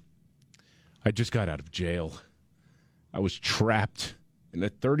I just got out of jail. I was trapped in a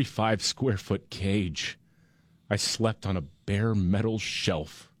 35-square-foot cage. I slept on a bare metal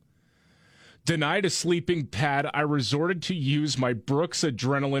shelf. Denied a sleeping pad, I resorted to use my Brooks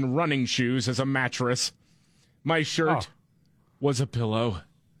Adrenaline running shoes as a mattress. My shirt was a pillow."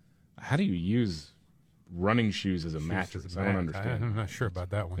 How do you use running shoes as a mattress? I don't understand. I'm not sure about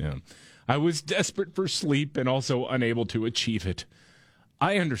that one. Yeah. "I was desperate for sleep and also unable to achieve it.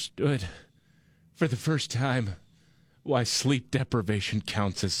 I understood for the first time why sleep deprivation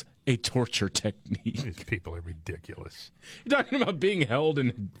counts as a torture technique." These people are ridiculous. You're talking about being held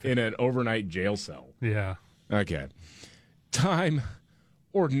in an overnight jail cell. Yeah. Okay. "Time,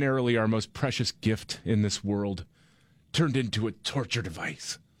 ordinarily our most precious gift in this world, turned into a torture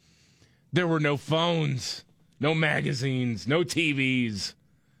device. There were no phones, no magazines, no TVs,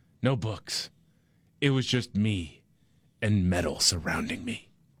 no books. It was just me and metal surrounding me.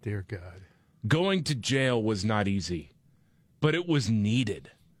 Dear God. Going to jail was not easy, but it was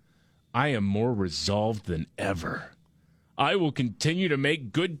needed. I am more resolved than ever. I will continue to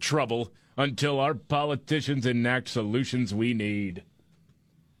make good trouble until our politicians enact solutions we need."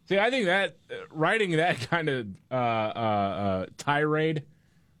 See, I think that writing that kind of tirade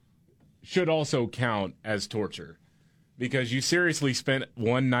should also count as torture, because you seriously spent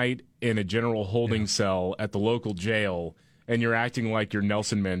one night in a general holding cell at the local jail, and you're acting like you're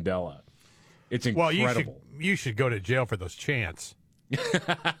Nelson Mandela. It's incredible. Well, you should go to jail for those chants.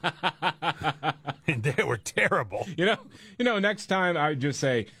 And they were terrible. You know. Next time I would just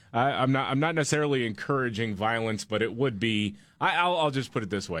say I'm not necessarily encouraging violence, but it would be. I'll just put it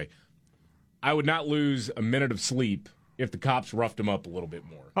this way: I would not lose a minute of sleep if the cops roughed him up a little bit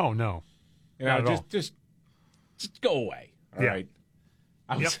more. Oh no, just go away. All right.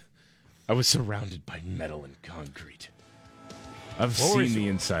 I was surrounded by metal and concrete. I've seen the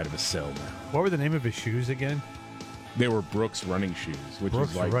inside of a cell now. What were the name of his shoes again? They were Brooks running shoes, which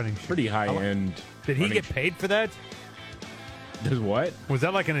Brooks is like running pretty high end. Did he get paid for that? Does what? Was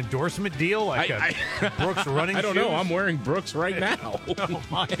that like an endorsement deal? Like Brooks running shoes? I don't know. I'm wearing Brooks right now. Oh,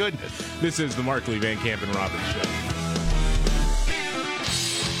 my goodness. This is the Markley, Van Camp, and Robbins Show.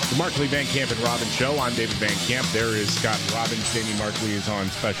 The Markley, Van Camp, and Robbins Show. I'm David Van Camp. There is Scott Robbins. Jamie Markley is on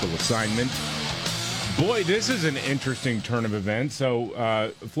special assignment. Boy, this is an interesting turn of events.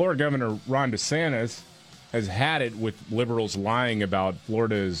 So Florida Governor Ron DeSantis has had it with liberals lying about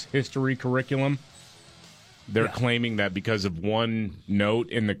Florida's history curriculum. They're claiming that because of one note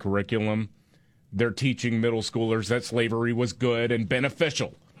in the curriculum, they're teaching middle schoolers that slavery was good and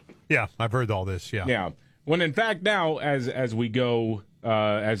beneficial. Yeah, I've heard all this, yeah. Yeah. When in fact now, as we go,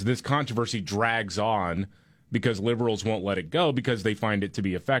 as this controversy drags on, because liberals won't let it go because they find it to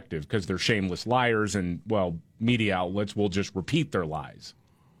be effective, because they're shameless liars and, well, media outlets will just repeat their lies.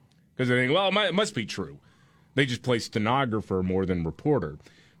 Because they think, well, it must be true. They just play stenographer more than reporter.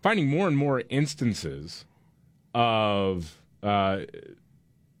 Finding more and more instances of, or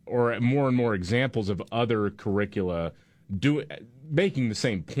more and more examples of other curricula making the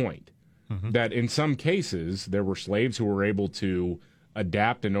same point. Mm-hmm. That in some cases, there were slaves who were able to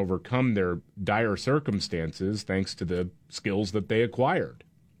adapt and overcome their dire circumstances thanks to the skills that they acquired.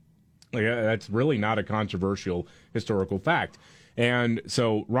 That's really not a controversial historical fact. And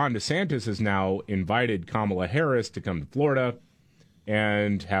so Ron DeSantis has now invited Kamala Harris to come to Florida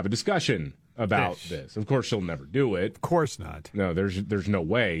and have a discussion about this. Of course, she'll never do it. Of course not. No, there's no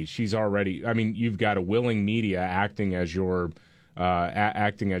way. She's already. I mean, you've got a willing media acting as your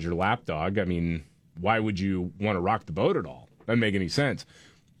lapdog. I mean, why would you want to rock the boat at all? Doesn't make any sense.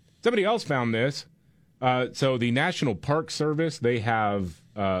 Somebody else found this. So the National Park Service, they have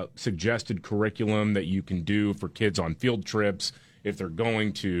suggested curriculum that you can do for kids on field trips if they're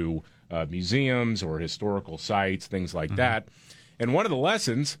going to museums or historical sites, things like that. And one of the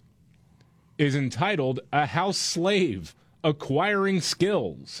lessons is entitled A House Slave, Acquiring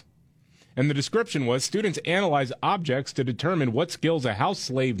Skills. And the description was, students analyze objects to determine what skills a house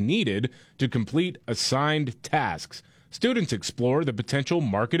slave needed to complete assigned tasks. Students explore the potential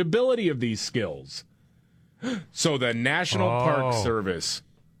marketability of these skills. So the National Park Service,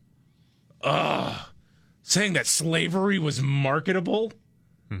 saying that slavery was marketable?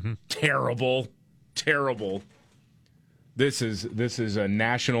 Mm-hmm. Terrible. This is a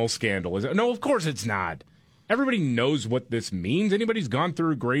national scandal. No, of course it's not. Everybody knows what this means. Anybody who's gone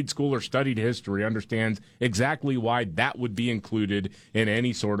through grade school or studied history understands exactly why that would be included in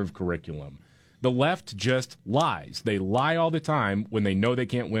any sort of curriculum. The left just lies. They lie all the time when they know they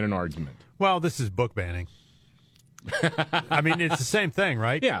can't win an argument. Well, this is book banning. I mean, it's the same thing,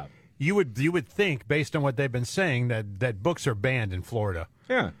 right? Yeah. You would think, based on what they've been saying, that books are banned in Florida.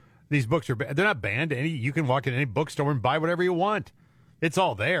 Yeah. They're not banned. You can walk in any bookstore and buy whatever you want. It's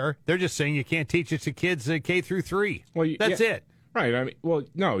all there. They're just saying you can't teach it to kids K through 3. Well, that's it. Right. I mean, well,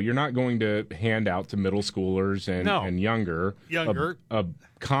 no, you're not going to hand out to middle schoolers and younger a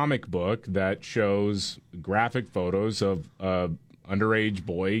comic book that shows graphic photos of underage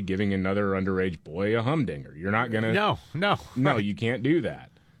boy giving another underage boy a humdinger. You're not going to. No. Right. You can't do that.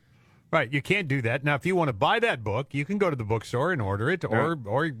 Right, you can't do that. Now, if you want to buy that book, you can go to the bookstore and order it, or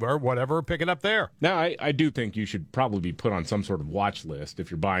whatever, pick it up there. Now, I do think you should probably be put on some sort of watch list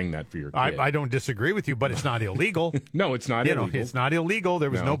if you're buying that for your kid. I don't disagree with you, but it's not illegal. No, it's not illegal. It's not illegal. There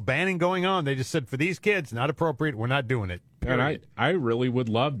was no banning going on. They just said, for these kids, not appropriate. We're not doing it. Period. And I really would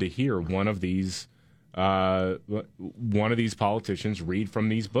love to hear one of these politicians read from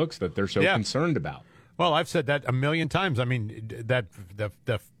these books that they're so concerned about. Well, I've said that a million times. I mean, that the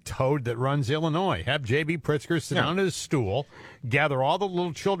toad that runs Illinois, have J.B. Pritzker sit down at his stool, gather all the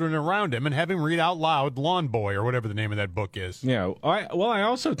little children around him, and have him read out loud Lawn Boy, or whatever the name of that book is. Yeah. I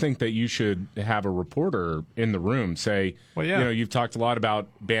also think that you should have a reporter in the room say, you've talked a lot about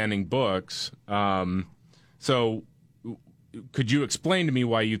banning books. So could you explain to me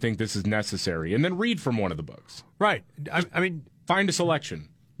why you think this is necessary? And then read from one of the books. Right. I mean, find a selection.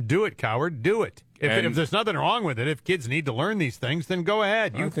 Do it, coward. Do it. If there's nothing wrong with it, if kids need to learn these things, then go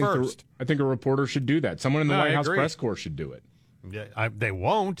ahead. You first. I think a reporter should do that. Someone in the White House press corps should do it. Yeah, they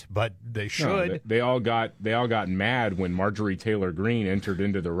won't, but they should. No, they all got mad when Marjorie Taylor Greene entered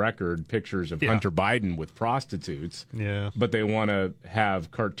into the record pictures of Hunter Biden with prostitutes. Yeah. But they want to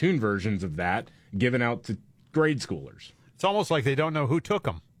have cartoon versions of that given out to grade schoolers. It's almost like they don't know who took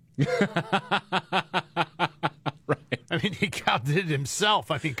them. Right. I mean, he did it himself.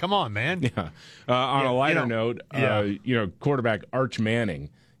 I mean, come on, man. Yeah. On a lighter note, quarterback Arch Manning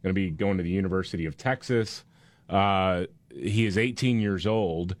going to be going to the University of Texas. He is 18 years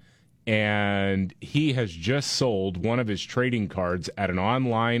old, and he has just sold one of his trading cards at an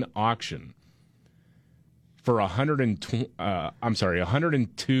online auction for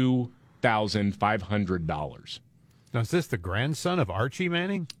 $102,500. Now, is this the grandson of Archie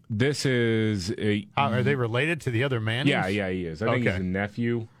Manning? This is are they related to the other Mannings? Yeah, he is. I think he's a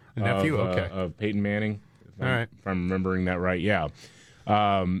nephew. Of Peyton Manning. All right, if I'm remembering that right. Yeah.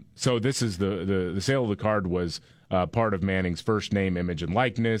 So this is the sale of the card was part of Manning's first name, image, and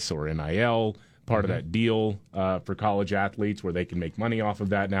likeness, or NIL. Part of that deal for college athletes, where they can make money off of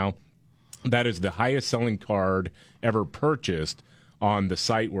that now. That is the highest selling card ever purchased on the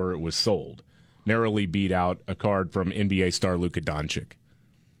site where it was sold. Narrowly beat out a card from NBA star Luka Doncic.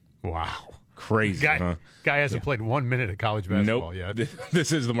 Wow. Crazy, huh? Guy hasn't played 1 minute of college basketball yet.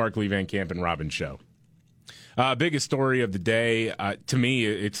 This is the Markley, Van Camp, and Robbins show. Biggest story of the day, to me,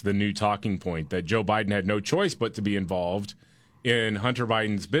 it's the new talking point that Joe Biden had no choice but to be involved in Hunter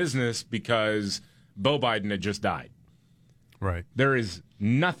Biden's business because Beau Biden had just died. Right. There is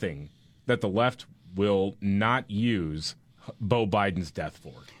nothing that the left will not use Beau Biden's death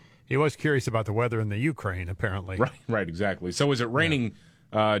for. He was curious about the weather in the Ukraine, apparently. Right, exactly. So is it raining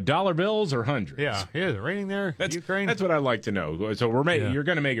dollar bills or hundreds? Yeah, is it raining there? Ukraine? That's what I'd like to know. So you're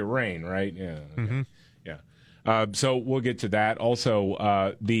going to make it rain, right? Yeah. Okay. Mm-hmm. Yeah. So we'll get to that.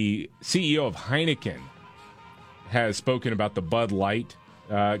 Also, the CEO of Heineken has spoken about the Bud Light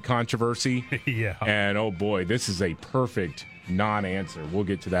controversy. Yeah. And, oh, boy, this is a perfect non-answer. We'll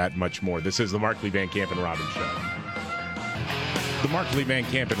get to that much more. This is the Markley, Van Camp, and Robbins show. The Markley, Van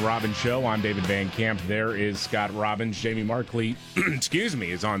Camp, and Robbins show. I'm David Van Camp. There is Scott Robbins. Jamie Markley,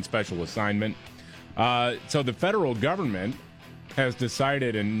 is on special assignment. So the federal government has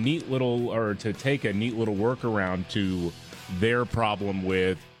decided to take a neat little workaround to their problem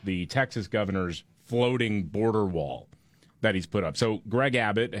with the Texas governor's floating border wall that he's put up. So Greg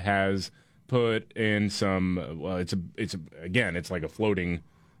Abbott has put in some. It's like a floating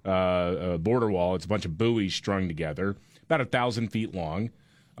border wall. It's a bunch of buoys strung together, about 1,000 feet long,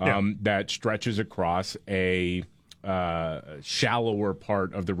 that stretches across a shallower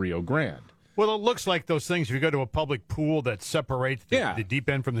part of the Rio Grande. Well, it looks like those things. If you go to a public pool that separates the deep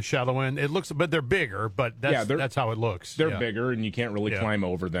end from the shallow end, it looks. But they're bigger. But that's how it looks. They're bigger, and you can't really climb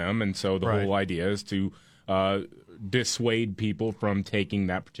over them. And so the whole idea is to dissuade people from taking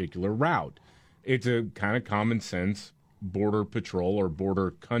that particular route. It's a kind of common sense border patrol or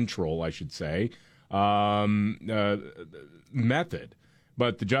border control, I should say, method.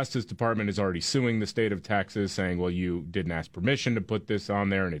 But the Justice Department is already suing the state of Texas, saying, well, you didn't ask permission to put this on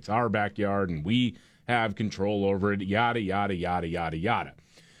there, and it's our backyard, and we have control over it, yada, yada, yada, yada, yada.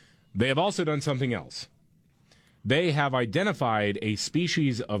 They have also done something else. They have identified a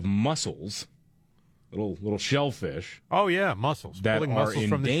species of mussels, little shellfish. Oh, yeah, mussels. That Pulling are mussels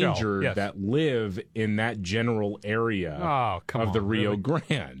from the shell. endangered, Yes. that live in that general area of the Rio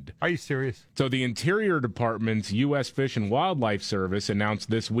Grande. Are you serious? So the Interior Department's U.S. Fish and Wildlife Service announced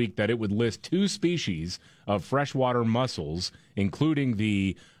this week that it would list 2 species of freshwater mussels, including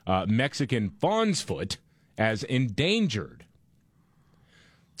the Mexican fawnsfoot, as endangered.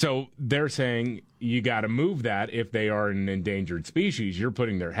 So they're saying you got to move that if they are an endangered species. You're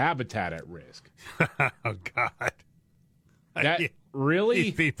putting their habitat at risk. Oh God! Really?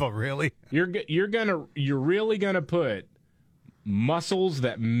 These people really? You're really gonna put mussels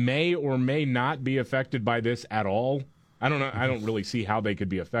that may or may not be affected by this at all? I don't know. I don't really see how they could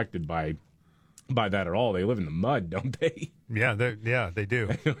be affected by that at all. They live in the mud, don't they? Yeah, they do.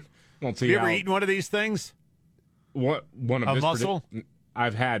 Don't see. Have you ever eaten one of these things? One of a this mussel?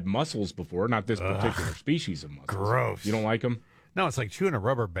 I've had mussels before, not this particular species of mussels. Gross. You don't like them? No, it's like chewing a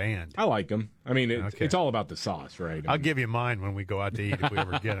rubber band. I like them. I mean, it's all about the sauce, right? I'll give you mine when we go out to eat if we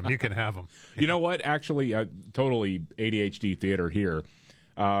ever get them. You can have them. You know what? Actually, totally ADHD theater here.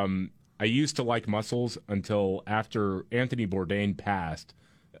 I used to like mussels until after Anthony Bourdain passed.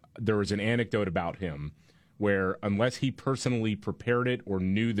 There was an anecdote about him where unless he personally prepared it or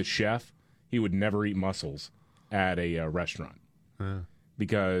knew the chef, he would never eat mussels at a restaurant.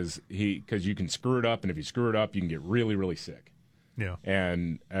 Because you can screw it up, and if you screw it up, you can get really, really sick. Yeah.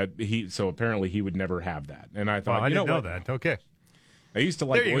 And so apparently he would never have that. And I thought, I didn't know what? that. Okay. I used to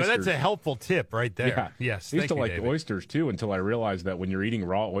like there you oysters. Go. That's a helpful tip right there. Yeah. Yes. I used to like David. oysters too until I realized that when you're eating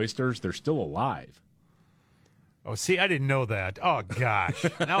raw oysters, they're still alive. Oh, see, I didn't know that. Oh gosh,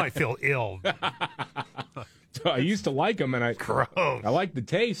 now I feel ill. So I used to like them, and I like the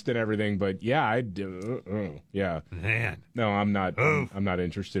taste and everything, but yeah, I do. Yeah, man. No, I'm not. I'm not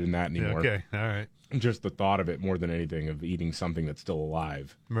interested in that anymore. Okay, all right. Just the thought of it more than anything of eating something that's still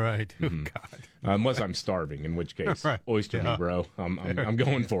alive. Right. Mm-hmm. Oh, God. Unless I'm starving, in which case, right. oyster me, bro. I'm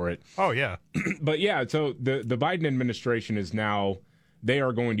going for it. Oh yeah. But yeah, so the Biden administration is now, they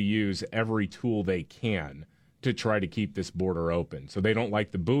are going to use every tool they can to try to keep this border open. So they don't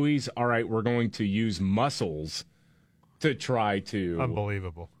like the buoys. All right, we're going to use mussels to try to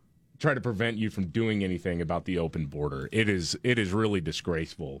unbelievable. Try to prevent you from doing anything about the open border. It is really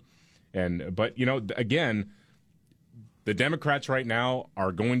disgraceful. But you know, again, the Democrats right now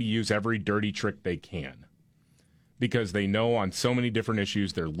are going to use every dirty trick they can because they know on so many different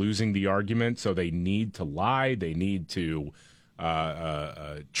issues they're losing the argument. So they need to lie. They need to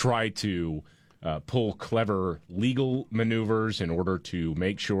try to pull clever legal maneuvers in order to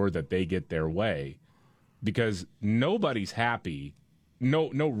make sure that they get their way, because nobody's happy. No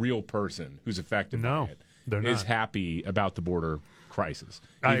real person who's affected by it is happy about the border crisis.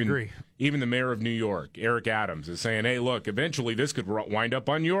 I agree. Even the mayor of New York, Eric Adams, is saying, hey, look, eventually this could wind up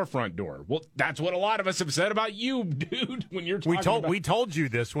on your front door. Well, that's what a lot of us have said about you, dude, when you're talking We told you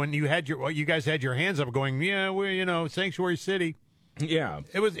this when you had you guys had your hands up going, yeah, we're, sanctuary city. Yeah.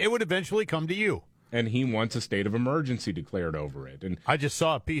 It would eventually come to you. And he wants a state of emergency declared over it. And I just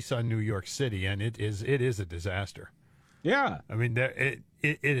saw a piece on New York City, and it is a disaster. Yeah. I mean, it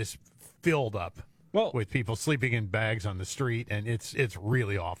is filled up. With people sleeping in bags on the street, and it's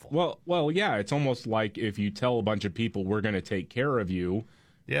really awful. Well, yeah, it's almost like if you tell a bunch of people we're going to take care of you,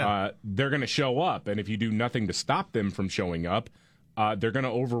 they're going to show up, and if you do nothing to stop them from showing up, they're going to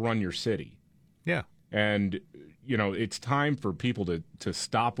overrun your city. Yeah, and it's time for people to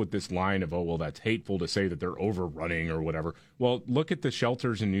stop with this line of, oh, well, that's hateful to say that they're overrunning or whatever. Well, look at the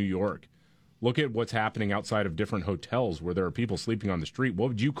shelters in New York. Look at what's happening outside of different hotels where there are people sleeping on the street. What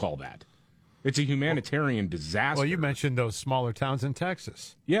would you call that? It's a humanitarian disaster. Well, you mentioned those smaller towns in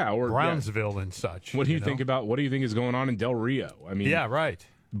Texas. Yeah, or Brownsville and such. What do you think about? What do you think is going on in Del Rio? I mean, yeah, right.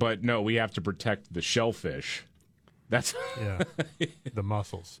 But no, we have to protect the shellfish. That's the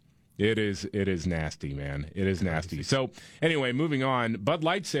mussels. It is nasty, man. It is nasty. So anyway, moving on. Bud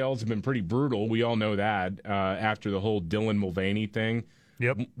Light sales have been pretty brutal. We all know that after the whole Dylan Mulvaney thing.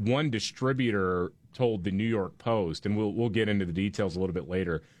 Yep. One distributor told the New York Post, and we'll get into the details a little bit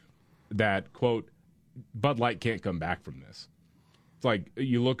later, that, quote, Bud Light can't come back from this. It's like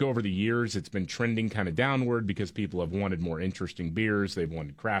you look over the years, it's been trending kind of downward because people have wanted more interesting beers. They've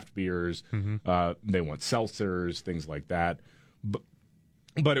wanted craft beers. Mm-hmm. They want seltzers, things like that.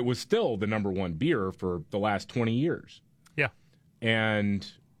 But it was still the number one beer for the last 20 years. Yeah. And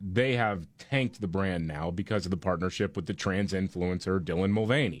they have tanked the brand now because of the partnership with the trans influencer Dylan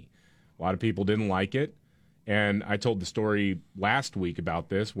Mulvaney. A lot of people didn't like it. And I told the story last week about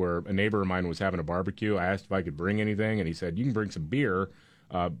this, where a neighbor of mine was having a barbecue. I asked if I could bring anything, and he said, you can bring some beer,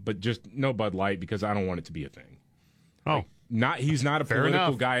 but just no Bud Light because I don't want it to be a thing. Oh. He's not a Fair political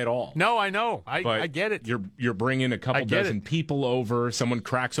enough. guy at all. No, I know. I get it. You're bringing a couple dozen it. people over. Someone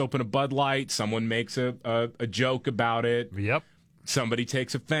cracks open a Bud Light. Someone makes a joke about it. Yep. Somebody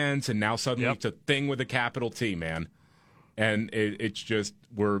takes offense, and now suddenly it's a thing with a capital T, man. And it's just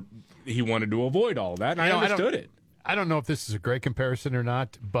he wanted to avoid all that, and I understood it. I don't know if this is a great comparison or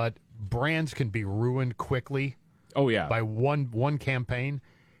not, but brands can be ruined quickly. Oh, yeah. By one campaign.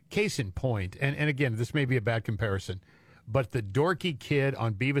 Case in point, and again, this may be a bad comparison, but the dorky kid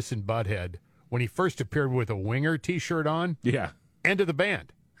on Beavis and Butthead, when he first appeared with a Winger T-shirt on, end of the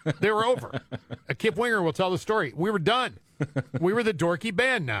band. They were over. Kip Winger will tell the story. We were done. We were the dorky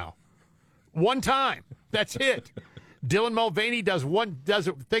band now. One time. That's it. Dylan Mulvaney does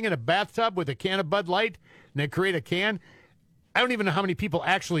a thing in a bathtub with a can of Bud Light, and they create a can. I don't even know how many people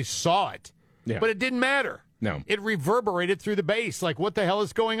actually saw it, but it didn't matter. No. It reverberated through the bass. Like, what the hell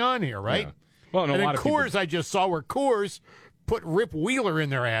is going on here, right? Yeah. Well, and a then lot of Coors, people... I just saw where Coors put Rip Wheeler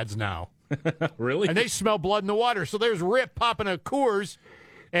in their ads now. Really? And they smell blood in the water. So there's Rip popping a Coors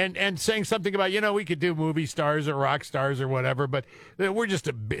and saying something about, we could do movie stars or rock stars or whatever, but we're just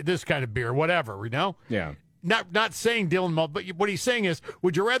this kind of beer, whatever, Yeah. Not saying Dylan Mulvaney, but what he's saying is,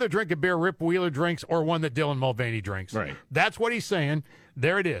 would you rather drink a beer Rip Wheeler drinks or one that Dylan Mulvaney drinks? Right. That's what he's saying.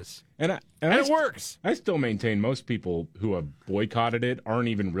 There it is. And it works. I still maintain most people who have boycotted it aren't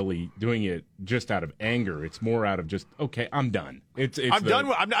even really doing it just out of anger. It's more out of just, okay, I'm done. I'm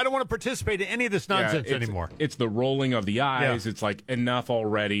done. I don't want to participate in any of this nonsense anymore. It's the rolling of the eyes. It's like, enough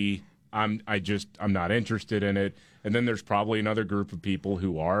already. I'm not interested in it. And then there's probably another group of people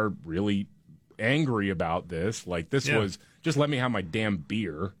who are really angry about this. Like, this was just let me have my damn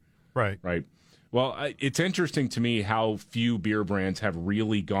beer. Right. Well, it's interesting to me how few beer brands have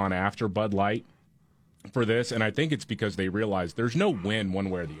really gone after Bud Light for this, and I think it's because they realize there's no win one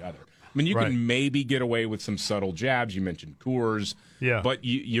way or the other. I mean, you can maybe get away with some subtle jabs. You mentioned Coors, but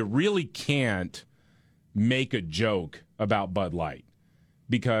you really can't make a joke about Bud Light,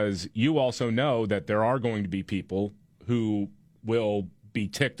 because you also know that there are going to be people who will be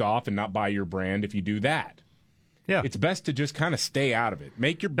ticked off and not buy your brand if you do that. Yeah. It's best to just kind of stay out of it.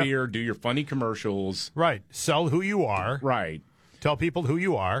 Make your beer, do your funny commercials. Right. Sell who you are. Right. Tell people who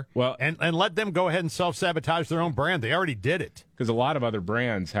you are. Well, and let them go ahead and self-sabotage their own brand. They already did it. Because a lot of other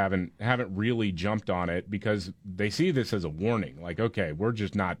brands haven't really jumped on it because they see this as a warning. Like, okay, we're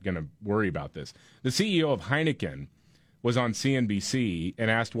just not going to worry about this. The CEO of Heineken was on CNBC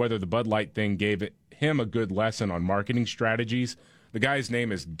and asked whether the Bud Light thing gave him a good lesson on marketing strategies. The guy's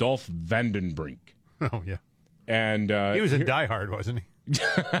name is Dolph Vandenbrink. Oh, yeah. And he was in Die Hard, wasn't he?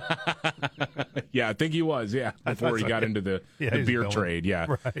 Yeah, I think he was, before he got into the beer trade,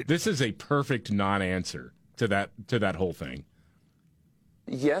 Right. This is a perfect non-answer to that whole thing.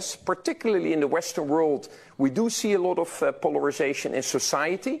 Yes, particularly in the Western world, we do see a lot of polarization in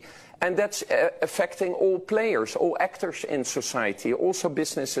society, and that's affecting all players, all actors in society, also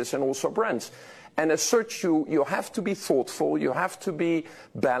businesses and also brands. And as such, you have to be thoughtful, you have to be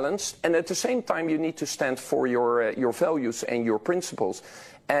balanced, and at the same time, you need to stand for your values and your principles.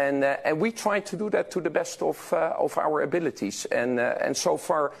 And we try to do that to the best of our abilities. And so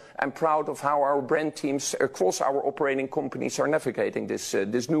far, I'm proud of how our brand teams across our operating companies are navigating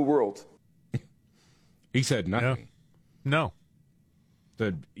this new world. He said nothing. No.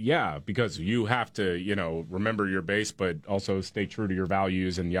 Because you have to, remember your base, but also stay true to your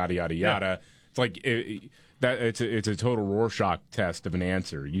values and yada, yada, yada. It's like it's a total Rorschach test of an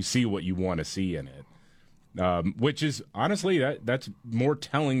answer. You see what you want to see in it, which is honestly that's more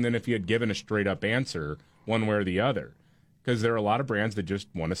telling than if you had given a straight up answer one way or the other. Because there are a lot of brands that just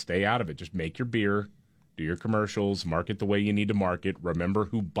want to stay out of it. Just make your beer, do your commercials, market the way you need to market. Remember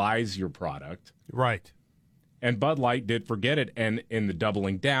who buys your product. Right. And Bud Light did forget it, and in the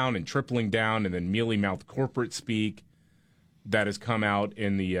doubling down and tripling down and then mealy-mouthed corporate speak that has come out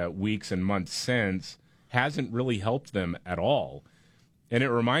in the weeks and months since hasn't really helped them at all. And it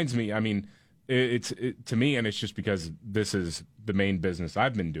reminds me, I mean, to me, and it's just because this is the main business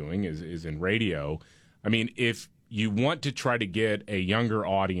I've been doing is in radio. I mean, if you want to try to get a younger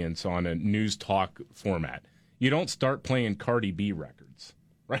audience on a news talk format, you don't start playing Cardi B records,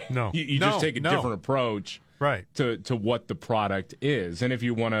 right? No. You just take a different approach. Right. To what the product is. And if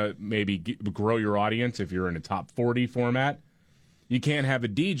you want to maybe grow your audience, if you're in a top 40 format, you can't have a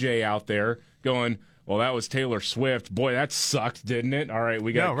DJ out there going, well, that was Taylor Swift. Boy, that sucked, didn't it? All right,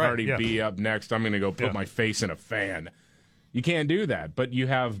 we got Cardi B up next. I'm going to go put my face in a fan. You can't do that. But you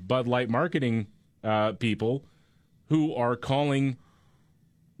have Bud Light marketing people who are calling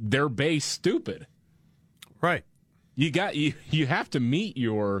their base stupid. Right. You have to meet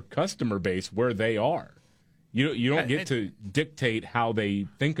your customer base where they are. You don't get to dictate how they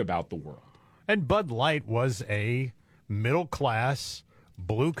think about the world. And Bud Light was a middle-class,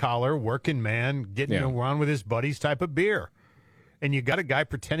 blue-collar, working man getting around with his buddies type of beer. And you got a guy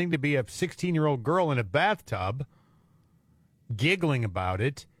pretending to be a 16-year-old girl in a bathtub, giggling about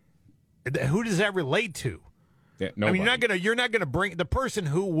it. Who does that relate to? Yeah, I mean, you're not gonna bring the person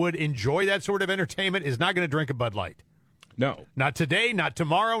who would enjoy that sort of entertainment is not going to drink a Bud Light. No, not today, not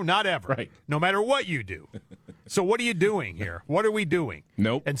tomorrow, not ever. Right. No matter what you do. So what are you doing here? What are we doing?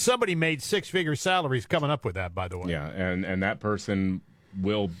 Nope. And somebody made six-figure salaries coming up with that, by the way. Yeah, and that person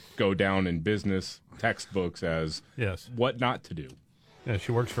will go down in business textbooks as what not to do. Yeah,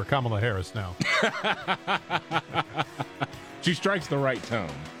 she works for Kamala Harris now. She strikes the right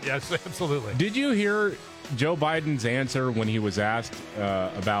tone. Yes, absolutely. Did you hear Joe Biden's answer when he was asked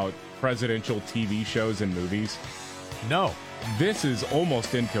about presidential TV shows and movies? No. This is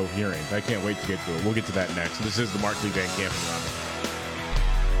almost incoherent. I can't wait to get to it. We'll get to that next. This is the Markley, Van Camp, and Robbins.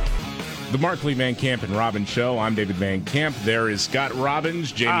 The Markley, Van Camp, and Robbins Show. I'm David Van Camp. There is Scott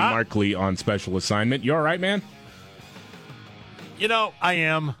Robbins, Jamie Markley on special assignment. You all right, man? You know, I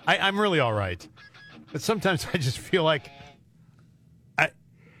am. I'm really all right. But sometimes I just feel like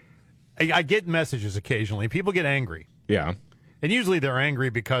I get messages occasionally. People get angry. Yeah. And usually they're angry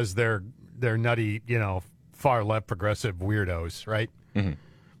because they're nutty, far left progressive weirdos, right? Mm-hmm.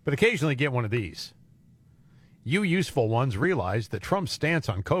 But occasionally get one of these. You useful ones realize that Trump's stance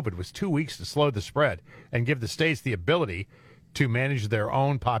on COVID was 2 weeks to slow the spread and give the states the ability to manage their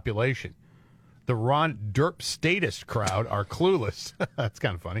own population. The Ron Derp statist crowd are clueless. That's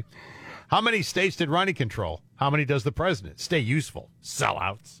kind of funny. How many states did Ronnie control? How many does the president? Stay useful.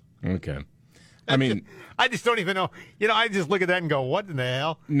 Sellouts. Okay. I mean, I just don't even know. I just look at that and go, what in the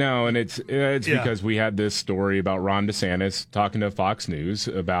hell? No, and it's because we had this story about Ron DeSantis talking to Fox News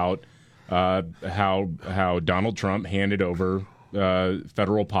about how Donald Trump handed over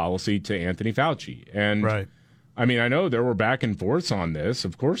federal policy to Anthony Fauci. And, right. I mean, I know there were back and forths on this.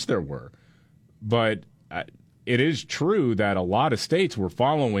 Of course there were. But it is true that a lot of states were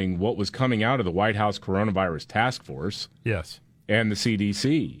following what was coming out of the White House Coronavirus Task Force. Yes. And the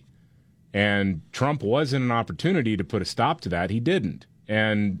CDC. And Trump was in an opportunity to put a stop to that. He didn't.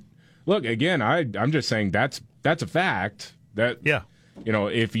 And look, again, I'm just saying that's a fact. That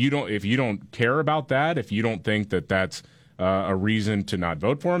if you don't care about that, if you don't think that that's a reason to not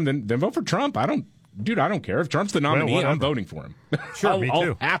vote for him, then vote for Trump. I don't care if Trump's the nominee. I'm voting for him. Sure, me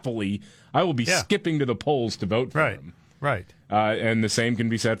too. I will be skipping to the polls to vote for him. Right. And the same can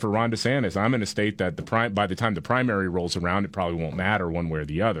be said for Ron DeSantis. I'm in a state that by the time the primary rolls around, it probably won't matter one way or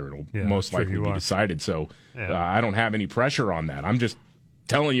the other. It'll most likely be decided. So I don't have any pressure on that. I'm just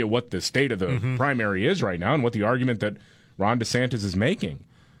telling you what the state of the primary is right now and what the argument that Ron DeSantis is making.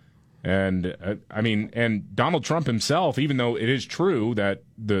 And and Donald Trump himself, even though it is true that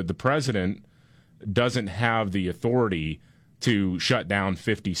the president doesn't have the authority to shut down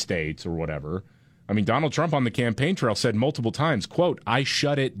 50 states or whatever. I mean, Donald Trump on the campaign trail said multiple times, quote, "I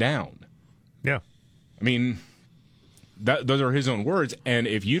shut it down." Yeah. I mean, those are his own words. And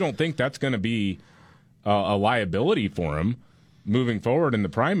if you don't think that's going to be a liability for him moving forward in the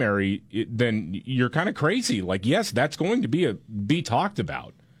primary, then you're kind of crazy. Like, yes, that's going to be talked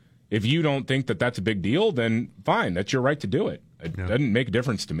about. If you don't think that that's a big deal, then fine. That's your right to do it. It doesn't make a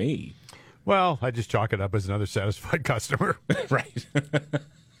difference to me. Well, I just chalk it up as another satisfied customer. Right.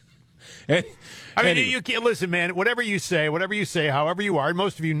 You can't listen, man. Whatever you say, however you are, and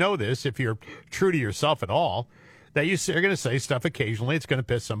most of you know this, if you're true to yourself at all, that you're going to say stuff occasionally. It's going to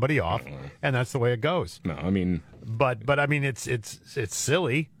piss somebody off, and that's the way it goes. No, I mean, but I mean, it's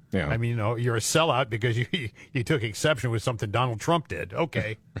silly. Yeah. I mean, you're a sellout because you took exception with something Donald Trump did.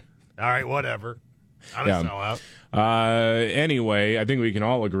 Okay, all right, whatever. Not a sellout. Anyway, I think we can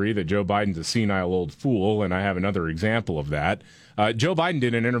all agree that Joe Biden's a senile old fool, and I have another example of that. Joe Biden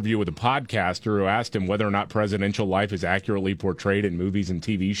did an interview with a podcaster who asked him whether or not presidential life is accurately portrayed in movies and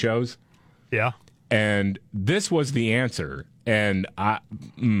TV shows. Yeah. And this was the answer. And I'll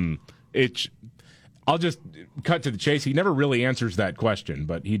just cut to the chase. He never really answers that question,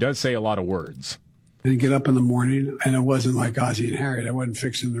 but he does say a lot of words. I'd get up in the morning, and it wasn't like Ozzie and Harriet. I wasn't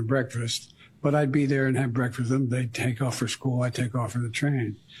fixing their breakfast. But I'd be there and have breakfast with them. They'd take off for school. I'd take off for the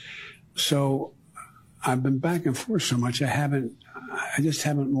train. So I've been back and forth so much. I just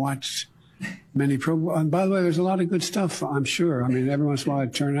haven't watched many and by the way, there's a lot of good stuff, I'm sure. I mean, every once in a while I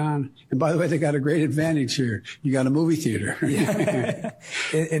turn on. And by the way, they got a great advantage here. You got a movie theater. Yeah.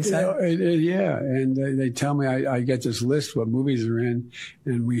 Yeah. And they tell me I get this list what movies are in,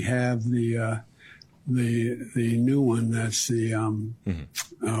 and we have the new one that's the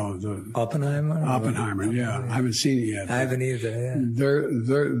Oppenheimer. Yeah, I haven't seen it yet. I haven't either. Yeah.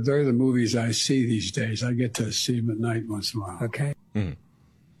 They're the movies I see these days. I get to see them at night once in a while. Okay. Mm.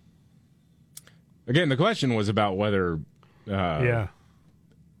 Again, the question was about whether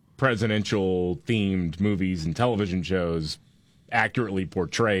presidential themed movies and television shows accurately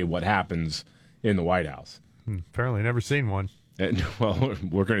portray what happens in the White House. Apparently, never seen one. And, well,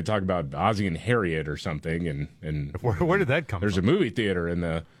 we're going to talk about Ozzie and Harriet or something, and where did that come from? There's a movie theater in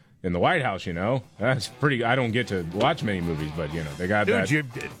the White House, you know. That's pretty. I don't get to watch many movies, but you know they got that. Dude,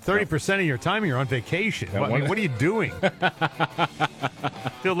 30% of your time you're on vacation. What are you doing?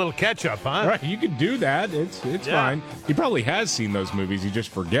 Do a little catch up, huh? Right, you could do that. It's fine. He probably has seen those movies. He just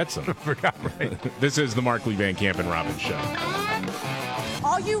forgets them. Forgot, right? This is the Markley, Van Camp, and Robbins show.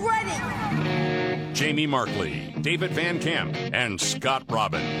 Are you ready? Jamie Markley, David Van Camp, and Scott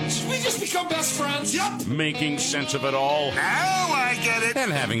Robbins. We just become best friends. Yep. Making sense of it all. Now I get it.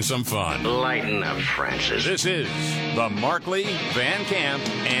 And having some fun. Lighten up, Francis. This is the Markley, Van Camp,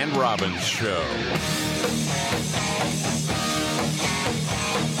 and Robbins show.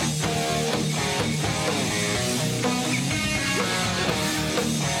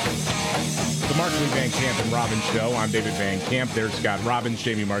 The Markley, Van Camp, and Robbins show. I'm David Van Camp. There's Scott Robbins,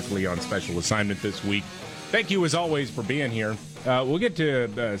 Jamie Markley on special assignment this week. Thank you, as always, for being here. We'll get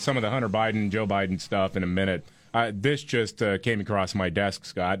to some of the Hunter Biden, Joe Biden stuff in a minute. This just came across my desk,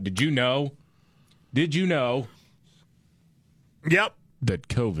 Scott. Did you know? Yep. That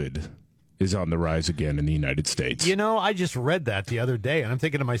COVID is on the rise again in the United States. You know, I just read that the other day, and I'm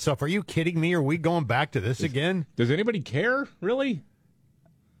thinking to myself, are you kidding me? Are we going back to this again? Does anybody care, really?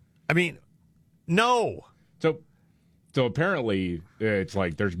 I mean, no. So apparently it's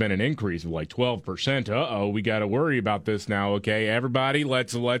like there's been an increase of like 12%. Uh-oh, we got to worry about this now. Okay, everybody,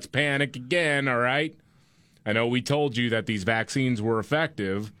 let's panic again, all right? I know we told you that these vaccines were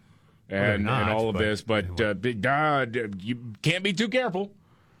effective and all of this, but you can't be too careful.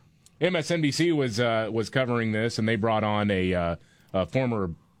 MSNBC was covering this, and they brought on a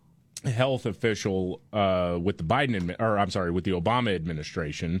former health official with the with the Obama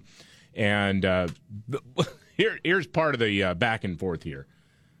administration, and here's part of the back and forth here.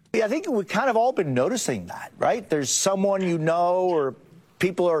 I think we've kind of all been noticing that, right? There's someone or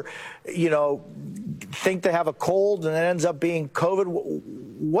people are, think they have a cold and it ends up being COVID.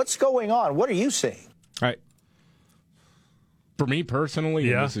 What's going on? What are you seeing? For me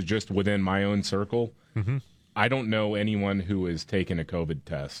personally, and this is just within my own circle, mm-hmm. I don't know anyone who has taken a COVID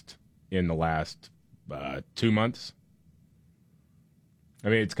test in the last 2 months. I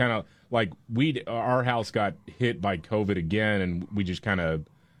mean, it's kind of like our house got hit by COVID again, and we just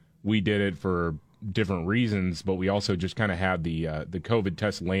we did it for different reasons, but we also just kind of had the COVID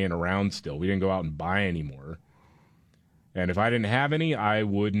test laying around still. We didn't go out and buy any more. And if I didn't have any, I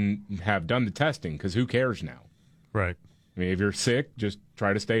wouldn't have done the testing, because who cares now? Right. I mean, if you're sick, just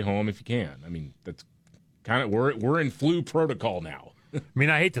try to stay home if you can. I mean, that's kind of we're in flu protocol now. I mean,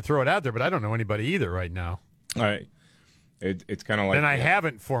 I hate to throw it out there, but I don't know anybody either right now. It's kind of like, and I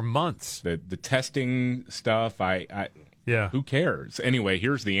haven't for months. The testing stuff, who cares? Anyway,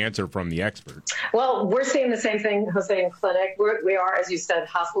 here's the answer from the expert. Well, we're seeing the same thing, Jose, in clinic. We are, as you said,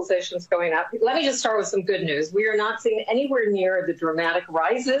 hospitalizations going up. Let me just start with some good news. We are not seeing anywhere near the dramatic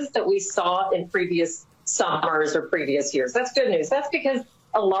rises that we saw in previous summers or previous years. That's good news. That's because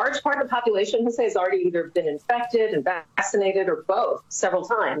a large part of the population, Jose, has already either been infected and vaccinated or both several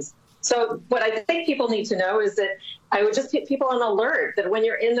times. So what I think people need to know is that I would just put people on alert that when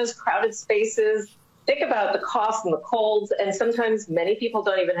you're in those crowded spaces, think about the cough and the colds, and sometimes many people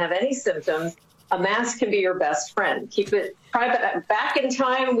don't even have any symptoms. A mask can be your best friend. Back in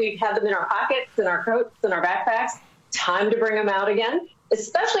time, we had them in our pockets, in our coats, in our backpacks. Time to bring them out again,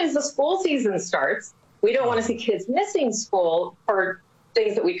 especially as the school season starts. We don't want to see kids missing school for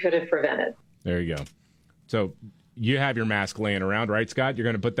things that we could have prevented. There you go. So you have your mask laying around, right, Scott? You're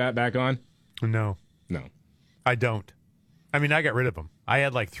going to put that back on? No. I don't. I mean, I got rid of them. I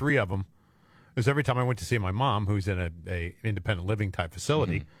had like 3 of them. Because every time I went to see my mom, who's in a independent living type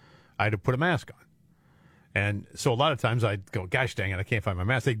facility, mm-hmm. I had to put a mask on. And so a lot of times I'd go, gosh dang it, I can't find my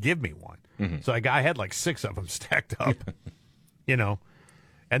mask. They'd give me one. Mm-hmm. So I had like 6 of them stacked up,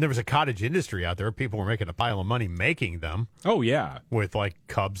 And there was a cottage industry out there. People were making a pile of money making them. Oh, yeah. With like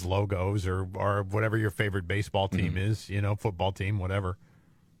Cubs logos or whatever your favorite baseball team mm-hmm. is, football team, whatever.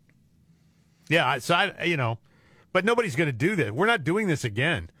 Yeah, but nobody's going to do this. We're not doing this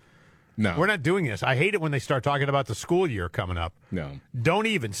again. No. We're not doing this. I hate it when they start talking about the school year coming up. No. Don't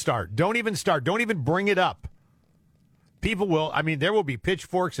even start. Don't even bring it up. People will. I mean, there will be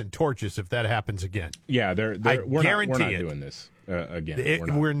pitchforks and torches if that happens again. Yeah, we're guarantee not it. doing this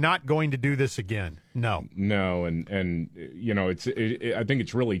again. We're not going to do this again. No. And I think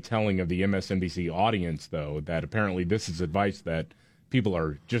it's really telling of the MSNBC audience, though, that apparently this is advice that people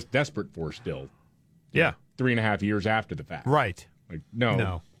are just desperate for still. Yeah. 3.5 years after the fact. Right. Like,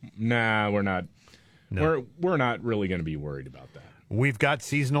 no. Nah, we're not. No. We're not really going to be worried about that. We've got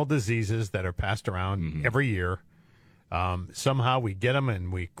seasonal diseases that are passed around every year. Somehow we get them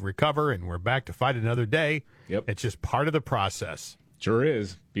and we recover and we're back to fight another day. Yep. It's just part of the process. Sure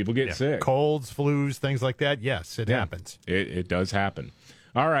is. People get sick. Colds, flus, things like that. Yes, it happens. It does happen.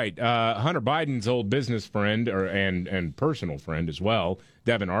 All right. Hunter Biden's old business friend and personal friend as well,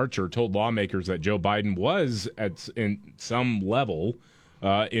 Devin Archer, told lawmakers that Joe Biden was in some level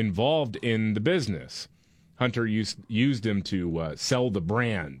involved in the business. Hunter used him to sell the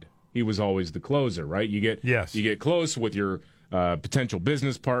brand. He was always the closer, right? You get close with your potential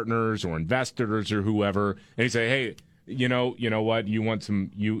business partners or investors or whoever, and you say, "Hey, you know what? You want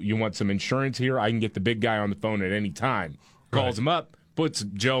some insurance here? I can get the big guy on the phone at any time." Calls him up, puts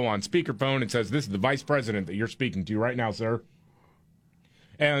Joe on speakerphone, and says, "This is the vice president that you're speaking to right now, sir."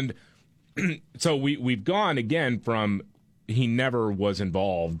 And so we've gone again from he never was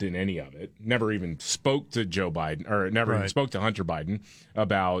involved in any of it, never even spoke to Joe Biden, or never even spoke to Hunter Biden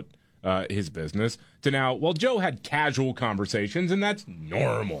about his business, to now, well, Joe had casual conversations, and that's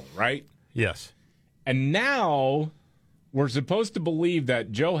normal, right? Yes. And now we're supposed to believe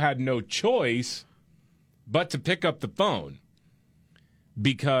that Joe had no choice but to pick up the phone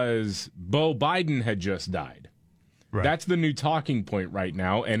because Beau Biden had just died. Right. That's the new talking point right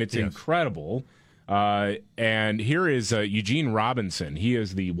now, and it's incredible. And here is Eugene Robinson. He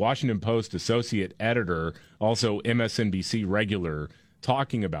is the Washington Post associate editor, also MSNBC regular,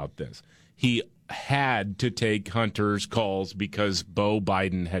 talking about this. He had to take Hunter's calls because Beau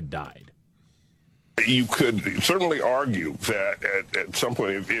Biden had died. You could certainly argue that at some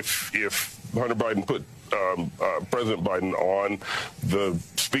point, if Hunter Biden put President Biden on the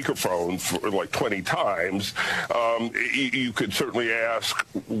speakerphone for like 20 times, you could certainly ask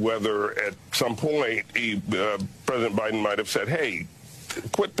whether at some point President Biden might have said, "Hey,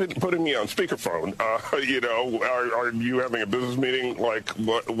 quit putting me on speakerphone. Are you having a business meeting? Like,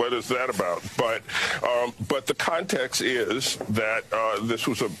 what is that about?" But the context is that this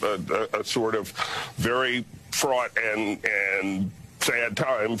was a sort of very fraught and sad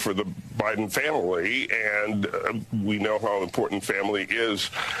time for the Biden family, and we know how important family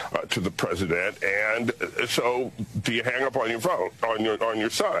is to the president. And so, do you hang up on your phone on your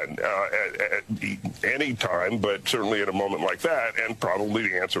son at any time? But certainly at a moment like that, and probably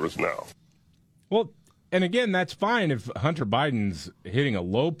the answer is no. Well, and again, that's fine if Hunter Biden's hitting a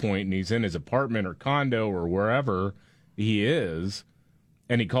low point and he's in his apartment or condo or wherever he is,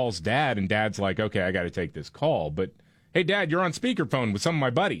 and he calls Dad, and Dad's like, "Okay, I got to take this call," but "Hey, Dad, you're on speakerphone with some of my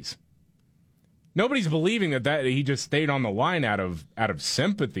buddies." Nobody's believing that he just stayed on the line out of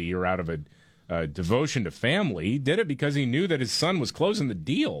sympathy or out of a devotion to family. He did it because he knew that his son was closing the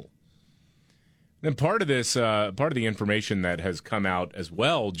deal. And part of the information that has come out as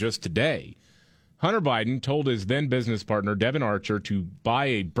well just today, Hunter Biden told his then business partner, Devin Archer, to buy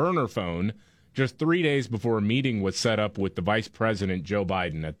a burner phone just 3 days before a meeting was set up with the Vice President, Joe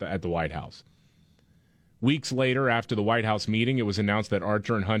Biden, at the White House. Weeks later, after the White House meeting, it was announced that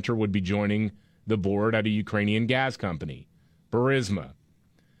Archer and Hunter would be joining the board at a Ukrainian gas company, Burisma.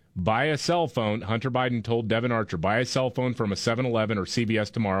 Buy a cell phone, Hunter Biden told Devin Archer, buy a cell phone from a 7-Eleven or CVS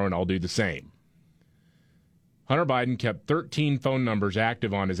tomorrow, and I'll do the same. Hunter Biden kept 13 phone numbers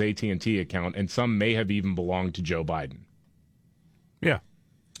active on his AT&T account, and some may have even belonged to Joe Biden. Yeah.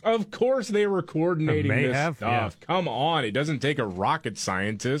 Of course they were coordinating this stuff. Yeah. Come on, it doesn't take a rocket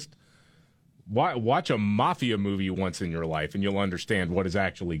scientist. Watch a mafia movie once in your life, and you'll understand what is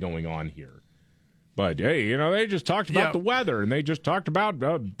actually going on here. But, hey, they just talked about the weather, and they just talked about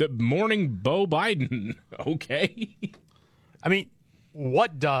the morning Beau Biden. Okay. I mean,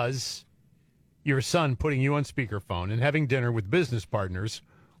 what does your son putting you on speakerphone and having dinner with business partners,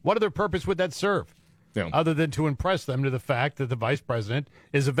 what other purpose would that serve? Yeah. Other than to impress them to the fact that the vice president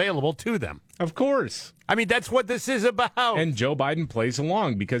is available to them. Of course. I mean, that's what this is about. And Joe Biden plays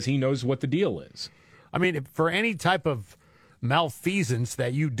along because he knows what the deal is. I mean, for any type of malfeasance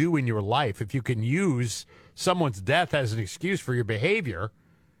that you do in your life, if you can use someone's death as an excuse for your behavior,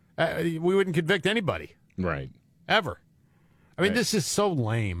 we wouldn't convict anybody. Right. Ever. I mean, this is so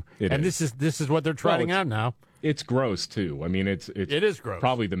lame, this is what they're trotting out now. It's gross too. I mean, it is gross.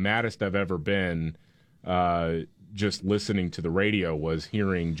 Probably the maddest I've ever been. Just listening to the radio was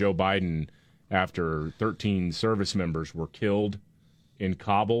hearing Joe Biden after 13 service members were killed in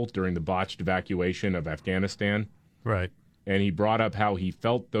Kabul during the botched evacuation of Afghanistan. Right. And he brought up how he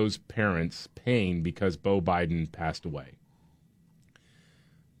felt those parents' pain because Beau Biden passed away.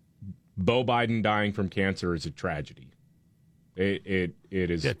 Beau Biden dying from cancer is a tragedy. It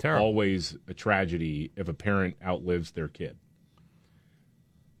is always a tragedy if a parent outlives their kid.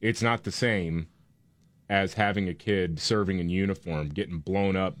 It's not the same as having a kid serving in uniform getting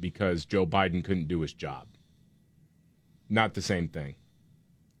blown up because Joe Biden couldn't do his job. Not the same thing.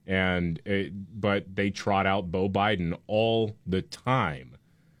 But they trot out Beau Biden all the time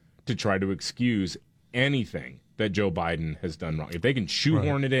to try to excuse anything that Joe Biden has done wrong. If they can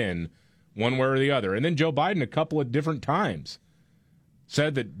shoehorn it in one way or the other. And then Joe Biden a couple of different times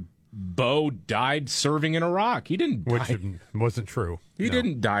said that Beau died serving in Iraq. He didn't die. Which wasn't true. He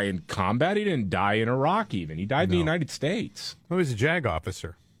didn't die in combat. He didn't die in Iraq even. He died in the United States. He was a JAG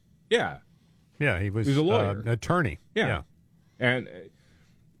officer. Yeah. Yeah, he was a lawyer. An attorney. Yeah. And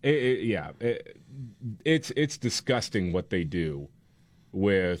it's disgusting what they do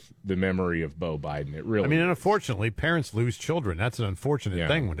with the memory of Beau Biden. It really I mean, and unfortunately, parents lose children. That's an unfortunate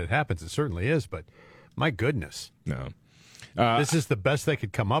thing when it happens. It certainly is, but my goodness. No. This is the best they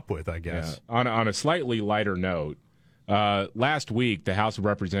could come up with, I guess. Yeah. On a slightly lighter note, last week, the House of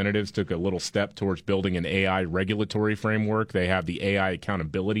Representatives took a little step towards building an AI regulatory framework. They have the AI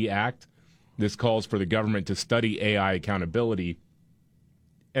Accountability Act. This calls for the government to study AI accountability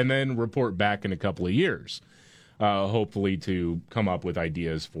and then report back in a couple of years, hopefully to come up with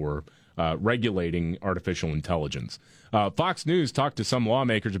ideas for regulating artificial intelligence. Fox News talked to some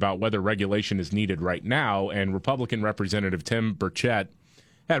lawmakers about whether regulation is needed right now, and Republican Representative Tim Burchett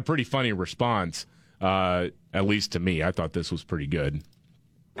had a pretty funny response, at least to me. I thought this was pretty good.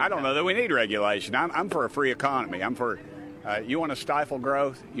 I don't know that we need regulation. I'm for a free economy. I'm for, you want to stifle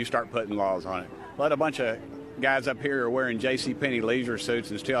growth, you start putting laws on it. Let a bunch of guys up here who are wearing JCPenney leisure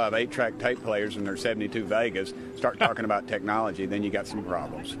suits and still have 8-track tape players in their 72 Vegas start talking about technology, then you got some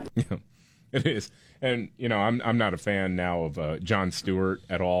problems. Yeah, it is. And, you know, I'm not a fan now of Jon Stewart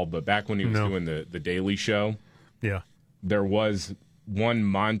at all, but back when he was doing the Daily Show, there was one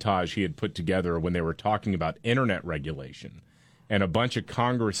montage he had put together when they were talking about internet regulation. And a bunch of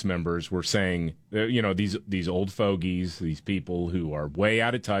Congress members were saying, you know, these old fogies, these people who are way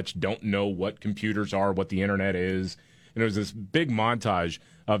out of touch, don't know what computers are, what the internet is. And it was this big montage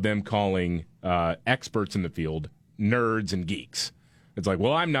of them calling experts in the field nerds and geeks. It's like,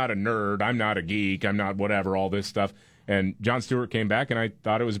 well, I'm not a nerd, I'm not a geek, I'm not whatever, all this stuff. And Jon Stewart came back, and I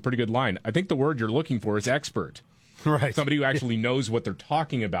thought it was a pretty good line. I think the word you're looking for is expert. Right. Somebody who actually knows what they're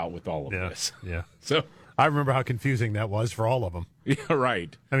talking about with all of this. Yeah. So I remember how confusing that was for all of them. Yeah,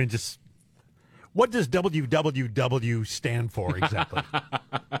 right. I mean, just what does WWW stand for exactly?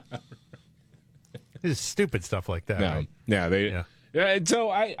 It's stupid stuff like that. No. Right? Yeah, and so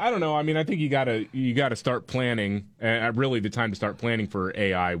I don't know. I mean, I think you gotta start planning. Really, the time to start planning for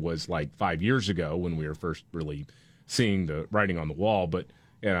AI was like 5 years ago when we were first really seeing the writing on the wall. But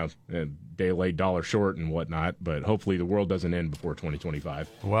you know, a day late, dollar short, and whatnot. But hopefully, the world doesn't end before 2025.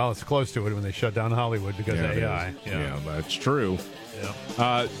 Well, it's close to it when they shut down Hollywood because of AI. Yeah, that's true.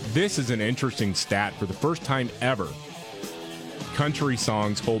 Yeah. This is an interesting stat. For the first time ever, country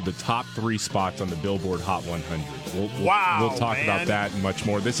songs hold the top 3 spots on the Billboard Hot 100. We'll talk about that and much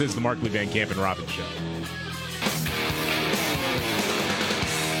more. This is the Markley, Van Camp, and Robbins Show.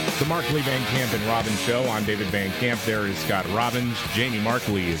 The Markley, Van Camp, and Robbins Show. I'm David Van Camp. There is Scott Robbins. Jamie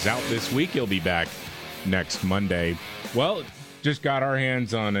Markley is out this week. He'll be back next Monday. Well, just got our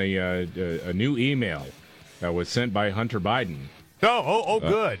hands on a new email that was sent by Hunter Biden.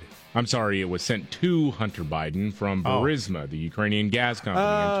 Good. I'm sorry, it was sent to Hunter Biden from Burisma, the Ukrainian gas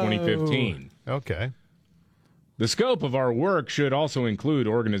company, in 2015. Okay. The scope of our work should also include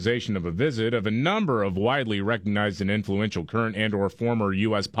organization of a visit of a number of widely recognized and influential current and or former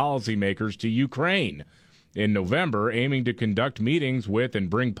U.S. policymakers to Ukraine in November, aiming to conduct meetings with and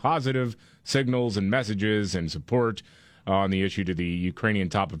bring positive signals and messages and support on the issue to the Ukrainian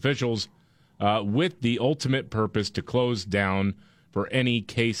top officials, with the ultimate purpose to close down for any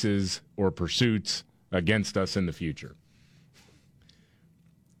cases or pursuits against us in the future.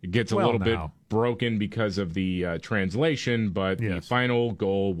 It gets a little bit broken because of the translation, but the final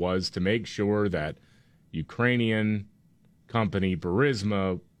goal was to make sure that Ukrainian company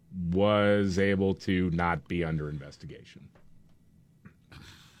Burisma was able to not be under investigation.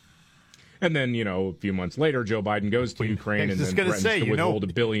 And then, a few months later, Joe Biden goes to Ukraine and then threatens to withhold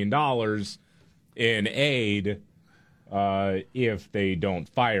 $1 billion in aid if they don't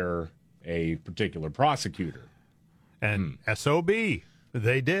fire a particular prosecutor. And SOB,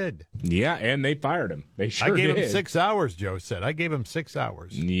 they did. Yeah, and they fired him. They sure did. I gave him 6 hours, Joe said. I gave him 6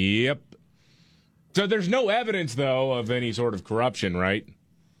 hours. Yep. So there's no evidence, though, of any sort of corruption, right?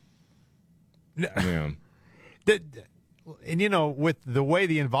 Yeah. And, with the way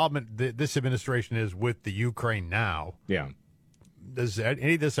the involvement this administration is with the Ukraine now, does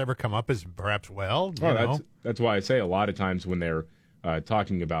any of this ever come up as perhaps that's why I say a lot of times when they're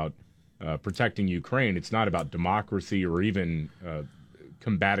talking about protecting Ukraine, it's not about democracy or even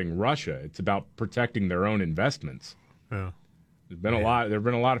combating Russia. It's about protecting their own investments. Yeah. There have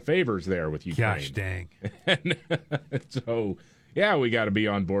been a lot of favors there with Ukraine. Gosh dang. So, we got to be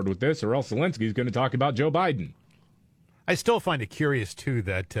on board with this, or else Zelensky's going to talk about Joe Biden. I still find it curious, too,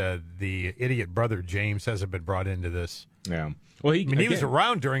 that the idiot brother James hasn't been brought into this. Yeah. Well, he was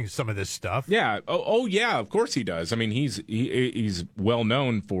around during some of this stuff. Yeah. Oh, yeah, of course he does. I mean, he's well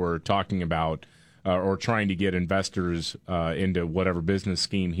known for talking about or trying to get investors into whatever business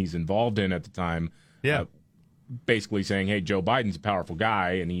scheme he's involved in at the time. Yeah. Basically saying, hey, Joe Biden's a powerful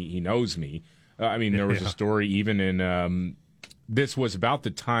guy, and he knows me. There was a story even in this was about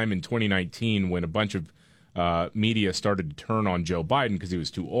the time in 2019 when a bunch of media started to turn on Joe Biden because he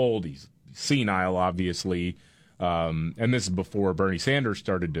was too old. He's senile, obviously. And this is before Bernie Sanders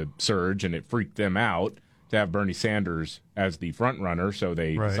started to surge, and it freaked them out to have Bernie Sanders as the front runner. So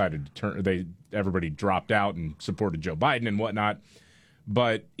they decided to turn. Everybody dropped out and supported Joe Biden and whatnot.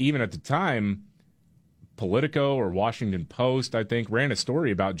 But even at the time, Politico or Washington Post, I think, ran a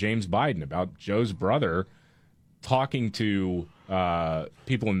story about James Biden, about Joe's brother, talking to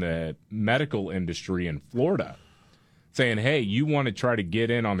people in the medical industry in Florida, saying, hey, you want to try to get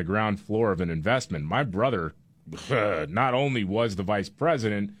in on the ground floor of an investment. My brother not only was the vice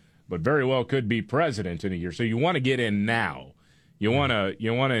president, but very well could be president in a year. So you want to get in now. You want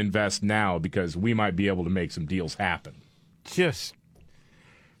to invest now because we might be able to make some deals happen. Just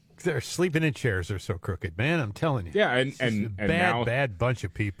they're sleeping in chairs. They're so crooked, man. I'm telling you. Yeah, and bad bunch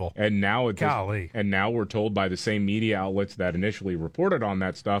of people. And now golly. And now we're told by the same media outlets that initially reported on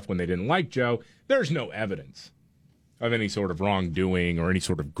that stuff when they didn't like Joe, there's no evidence of any sort of wrongdoing or any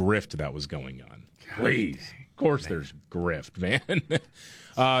sort of grift that was going on. Please. Of course there's grift, man.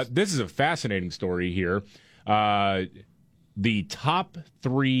 This is a fascinating story here. The top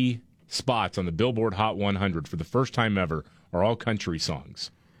 3 spots on the Billboard Hot 100 for the first time ever are all country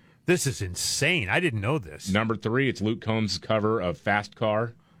songs. This is insane. I didn't know this. Number 3, it's Luke Combs' cover of Fast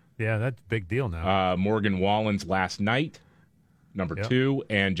Car. Yeah, that's a big deal now. Morgan Wallen's Last Night, number 2,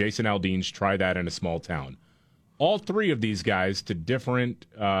 and Jason Aldean's Try That in a Small Town. All 3 of these guys, to different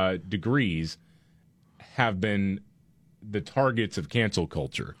degrees, have been the targets of cancel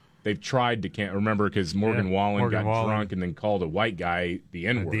culture. They've tried to remember because Morgan Wallen got drunk and then called a white guy the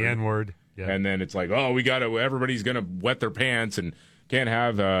N-word. The N-word. Yeah. And then it's like, oh, everybody's going to wet their pants and can't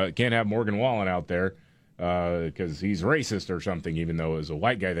have Morgan Wallen out there because he's racist or something, even though it was a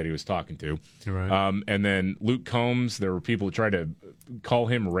white guy that he was talking to. Right. And then Luke Combs, there were people who tried to call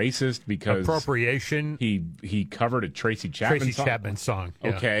him racist because appropriation. He covered a Tracy Chapman song.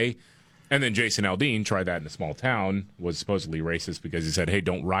 Yeah. Okay. And then Jason Aldean, Try That in a Small Town, was supposedly racist because he said, hey,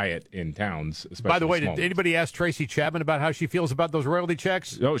 don't riot in towns. By the way, did anybody ask Tracy Chapman about how she feels about those royalty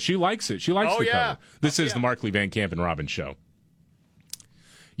checks? Oh, she likes it. She likes the cover. This is the Markley, Van Camp, and Robbins show.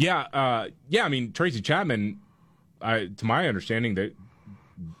 Yeah, I mean, Tracy Chapman, to my understanding, that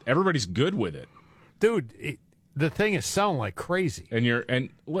everybody's good with it. Dude, the thing is selling like crazy. And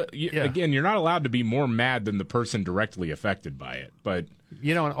again, you're not allowed to be more mad than the person directly affected by it. But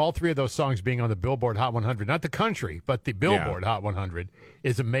and all 3 of those songs being on the Billboard Hot 100, not the country, but the Billboard Hot 100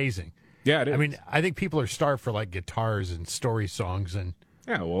 is amazing. Yeah, it is. I mean, I think people are starved for like guitars and story songs and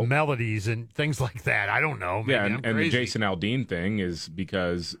melodies and things like that. I don't know. Maybe and the Jason Aldean thing is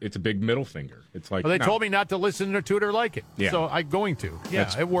because it's a big middle finger. It's like they told me not to listen to it or like it. Yeah. So I'm going to. Yeah,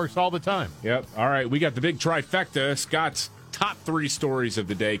 it works all the time. Yep. All right, we got the big trifecta. Scott's top 3 stories of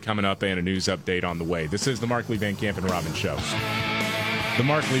the day coming up and a news update on the way. This is the Markley, Van Camp, and Robbins show. The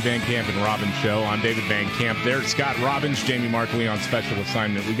Markley, Van Camp, and Robbins show. I'm David Van Camp. There's Scott Robbins, Jamie Markley on special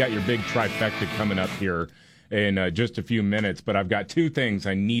assignment. We got your big trifecta coming up here in just a few minutes, but I've got 2 things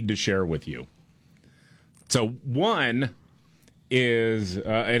I need to share with you. So one is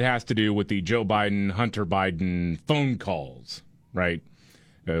it has to do with the Joe Biden, Hunter Biden phone calls, right?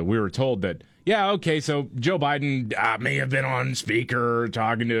 We were told that, so Joe Biden may have been on speaker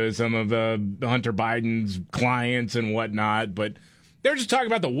talking to some of Hunter Biden's clients and whatnot, but They're just talking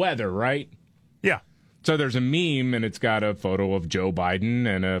about the weather, right? Yeah. So there's a meme, and it's got a photo of Joe Biden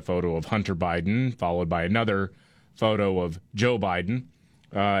and a photo of Hunter Biden, followed by another photo of Joe Biden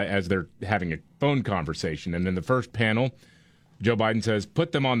as they're having a phone conversation. And in the first panel, Joe Biden says,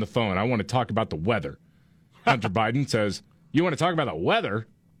 "Put them on the phone. I want to talk about the weather." Hunter Biden says, "You want to talk about the weather?"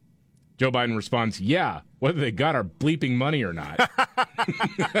 Joe Biden responds, "Yeah, whether they got our bleeping money or not."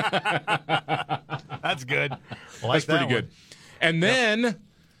 That's good. That's pretty good. And then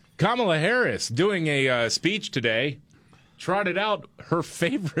Kamala Harris doing a speech today trotted out her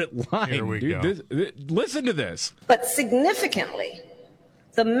favorite line. Here we go. Listen to this. But significantly,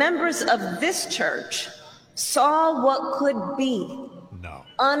 the members of this church saw what could be,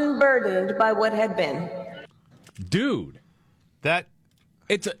 unburdened by what had been. Dude,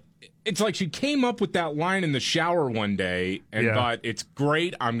 it's like she came up with that line in the shower one day and thought, it's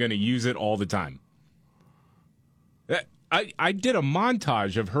great, I'm going to use it all the time. I did a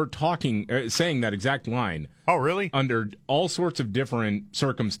montage of her saying that exact line. Oh, really? Under all sorts of different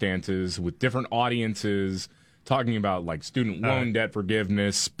circumstances with different audiences, talking about like student loan debt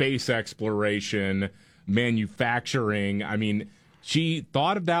forgiveness, space exploration, manufacturing. I mean, she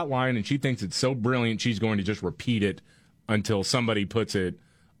thought of that line and she thinks it's so brilliant she's going to just repeat it until somebody puts it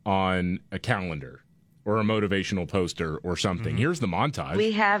on a calendar or a motivational poster or something. Here's the montage.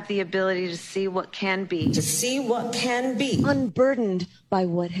 We have the ability to see what can be. To see what can be. Unburdened by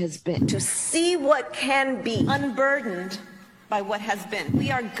what has been. To see what can be. Unburdened by what has been. We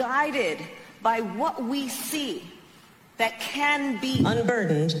are guided by what we see that can be.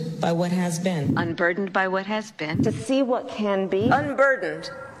 Unburdened by what has been. Unburdened by what has been. To see what can be. Unburdened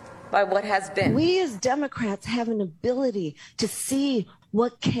by what has been. We as Democrats have an ability to see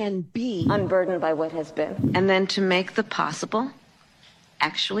what can be. Unburdened by what has been. And then to make the possible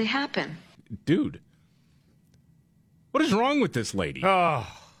actually happen. Dude, what is wrong with this lady? Oh,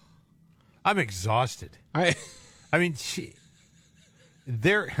 I'm exhausted. I mean,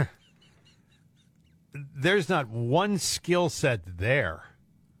 there's not one skill set there.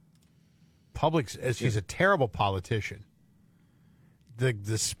 She's a terrible politician.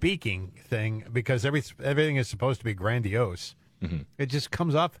 The speaking thing, because everything is supposed to be grandiose. It just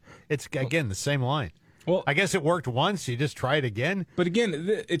comes off. It's, again, the same line. Well, I guess it worked once. You just try it again. But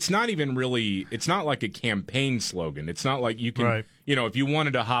again, it's not even really, it's not like a campaign slogan. It's not like you can, if you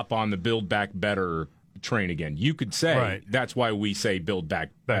wanted to hop on the Build Back Better train again, you could say, that's why we say Build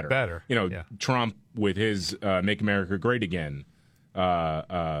Back Better. Trump with his Make America Great Again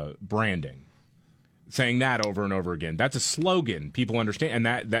branding. Saying that over and over again. That's a slogan. People understand. And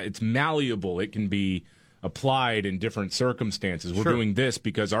that it's malleable. It can be applied in different circumstances. We're doing this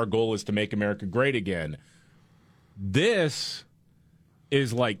because our goal is to make America great again. This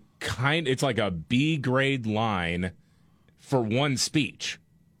is it's like a B grade line for one speech.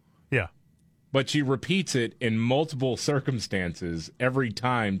 Yeah. But she repeats it in multiple circumstances every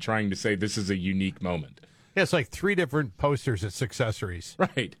time, trying to say this is a unique moment. Yeah, it's like 3 different posters as accessories.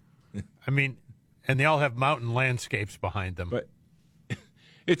 Right. I mean, and they all have mountain landscapes behind them. But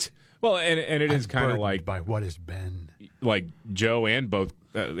it's and it is kind of like by what has been. Like Joe and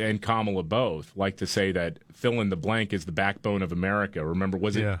and Kamala both like to say that fill in the blank is the backbone of America. Remember,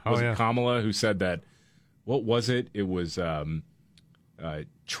 was it Kamala who said that? What was it? It was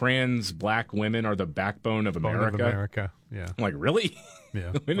trans black women are the backbone of America. Yeah. I'm like, really?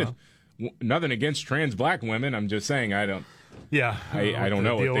 Yeah. Nothing against trans black women. I'm just saying I don't. Yeah, I don't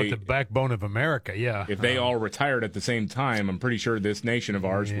know. Deal with the backbone of America, If they all retired at the same time, I'm pretty sure this nation of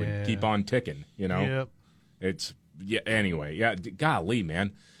ours would keep on ticking, Yep. It's, anyway, golly,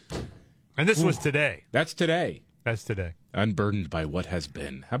 man. And this was today. That's today. That's today. Unburdened by what has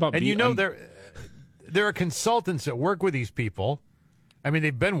been. How about there are consultants that work with these people. I mean,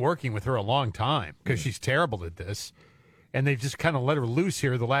 they've been working with her a long time because she's terrible at this. And they've just kind of let her loose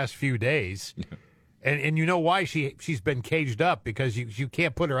here the last few days. And you know why she's been caged up, because you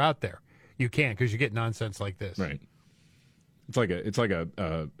can't put her out there. You can't, because you get nonsense like this. Right. It's like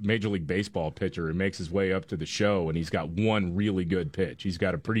a Major League Baseball pitcher who makes his way up to the show and he's got one really good pitch. He's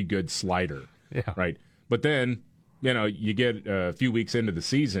got a pretty good slider. Yeah. Right. But then, you get a few weeks into the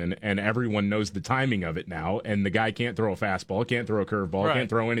season and everyone knows the timing of it now, and the guy can't throw a fastball, can't throw a curveball, can't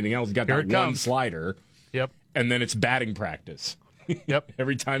throw anything else. He's got that one slider. Yep. And then it's batting practice. Yep.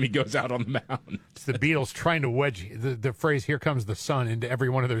 Every time he goes out on the mound. It's the Beatles trying to wedge the phrase "Here Comes the Sun" into every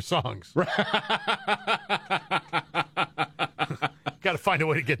one of their songs. Got to find a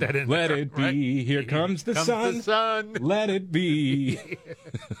way to get that in. Let there, it be. right? Here comes the sun. The sun. Let it be.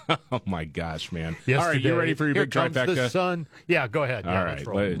 Oh my gosh, man! Yesterday, all right, you ready for your here big comes trifecta? The sun. Yeah, go ahead. All Yeah,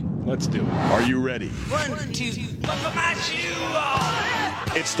 right, let's let's do it. Are you ready? 1, 2, buckle my shoe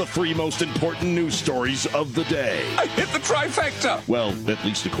on. It's the 3 most important news stories of the day. I hit the trifecta. Well, at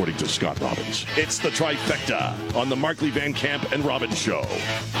least according to Scott Robbins. It's the trifecta on the Markley, Van Camp, and Robbins show.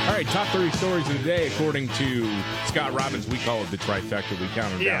 All right, top 3 stories of the day according to Scott Robbins. We call it the trifecta. We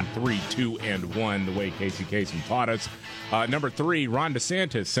count them down 3, 2, and 1, the way Casey Kasem taught us. Number 3, Ron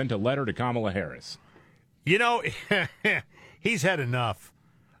DeSantis sent a letter to Kamala Harris. You know, he's had enough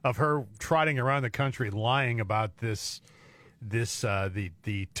of her trotting around the country lying about the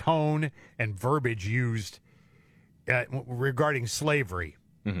tone and verbiage used regarding slavery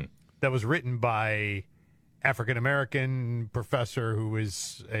that was written by African American professor who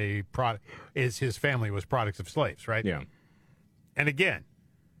is his family was products of slaves, right? Yeah. And again,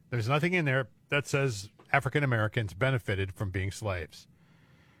 there's nothing in there that says African Americans benefited from being slaves.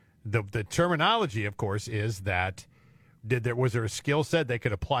 The terminology, of course, is that was there a skill set they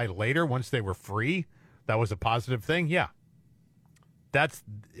could apply later once they were free? That was a positive thing? Yeah.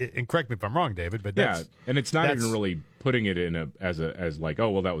 And correct me if I'm wrong, David, but and it's not even really putting it in as like, oh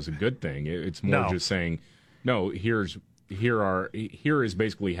well, that was a good thing. It's more just saying, no, here is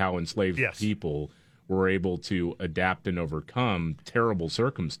basically how enslaved people were able to adapt and overcome terrible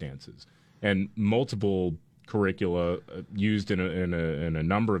circumstances, and multiple curricula used in a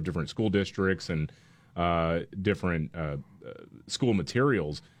number of different school districts and different school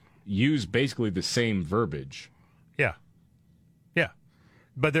materials use basically the same verbiage. Yeah.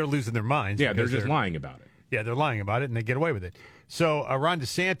 But they're losing their minds. Yeah, they're just lying about it. Yeah, they're lying about it, and they get away with it. So Ron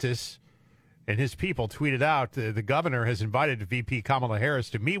DeSantis and his people tweeted out the governor has invited VP Kamala Harris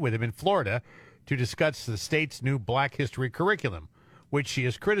to meet with him in Florida to discuss the state's new Black History curriculum, which she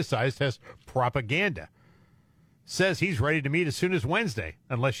has criticized as propaganda. Says he's ready to meet as soon as Wednesday,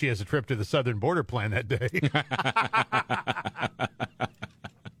 unless she has a trip to the southern border planned that day.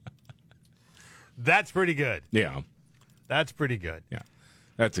 That's pretty good. Yeah. That's pretty good. Yeah.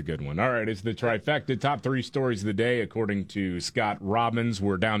 That's a good one. All right, it's the trifecta. Top 3 stories of the day, according to Scott Robbins.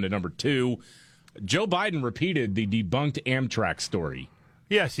 We're down to number 2. Joe Biden repeated the debunked Amtrak story.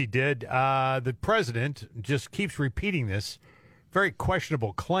 Yes, he did. The president just keeps repeating this very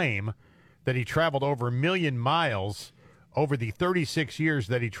questionable claim that he traveled over 1 million miles over the 36 years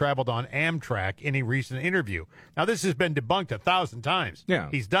that he traveled on Amtrak in a recent interview. Now, this has been debunked 1,000 times. Yeah.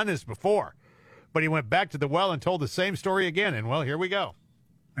 He's done this before. But he went back to the well and told the same story again. And, well, here we go.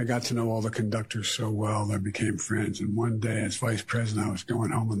 I got to know all the conductors so well that I became friends. And one day, as vice president, I was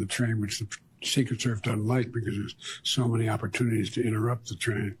going home on the train, which the Secret Service doesn't like because there's so many opportunities to interrupt the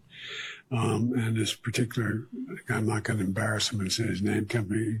train. And this particular, I'm not going to embarrass him and say his name,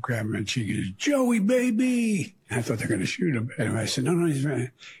 company, grabbed him and cheek, he goes, "Joey, baby." And I thought they were going to shoot him. Anyway, I said, no, he's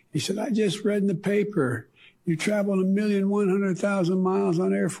right. He said, "I just read in the paper, you traveled 1,100,000 miles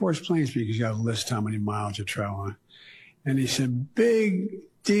on Air Force planes," because you got to list how many miles you travel on. And he said, "Big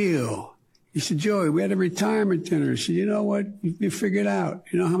deal." He said, "Joey, we had a retirement dinner." He said, "You know what? You figured out.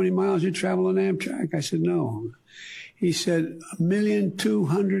 You know how many miles you travel on Amtrak?" I said, "No." He said,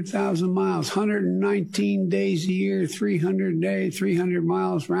 1,200,000 miles, 119 days a year, 300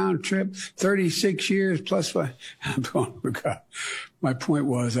 miles round trip, 36 years plus 5. I'm going, oh God. My point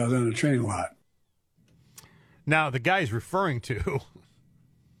was I was on the train a lot. Now, the guy he's referring to,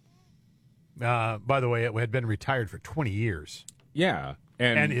 by the way, it had been retired for 20 years. Yeah.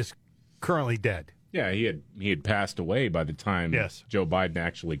 And is currently dead. Yeah, he had passed away by the time Joe Biden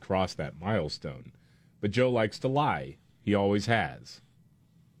actually crossed that milestone. But Joe likes to lie. He always has.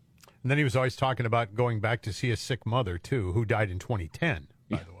 And then he was always talking about going back to see his sick mother, too, who died in 2010,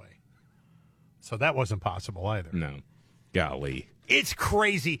 by the way. So that wasn't possible either. No. Golly. It's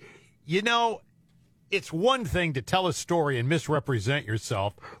crazy. You know, it's one thing to tell a story and misrepresent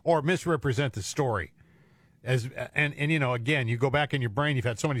yourself or misrepresent the story. And you know, again, you go back in your brain, you've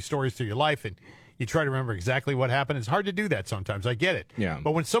had so many stories through your life, and you try to remember exactly what happened. It's hard to do that sometimes. I get it. Yeah.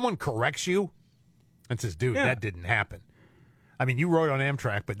 But when someone corrects you and says, dude, that didn't happen. I mean, you rode on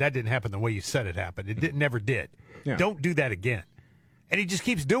Amtrak, but that didn't happen the way you said it happened. It never did. Yeah. Don't do that again. And he just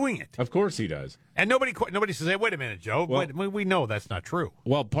keeps doing it. Of course he does. And nobody says, hey, wait a minute, Joe. Well, we know that's not true.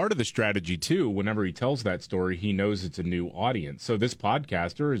 Well, part of the strategy, too, whenever he tells that story, he knows it's a new audience. So this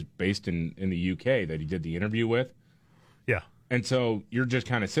podcaster is based in the UK that he did the interview with. Yeah. And so you're just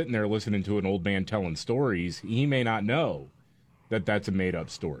kind of sitting there listening to an old man telling stories. He may not know that that's a made-up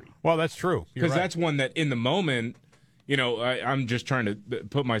story. Well, that's true. Because that's one that in the moment, you know, I'm just trying to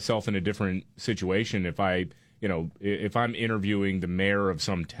put myself in a different situation. If I if I'm interviewing the mayor of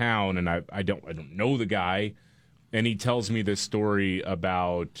some town and I don't know the guy, and he tells me this story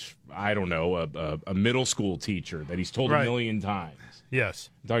about, I don't know, a middle school teacher that he's told a million times. Yes.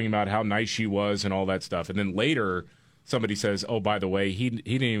 Talking about how nice she was and all that stuff. And then later, somebody says, oh, by the way, he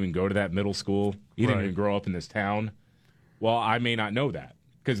didn't even go to that middle school. He didn't even grow up in this town. Well, I may not know that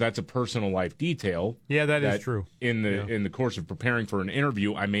because that's a personal life detail. Yeah, that is true. In the course of preparing for an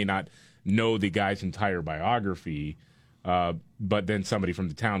interview, I may not know the guy's entire biography. But then somebody from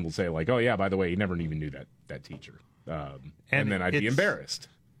the town will say, like, oh, yeah, by the way, he never even knew that teacher. And then I'd be embarrassed.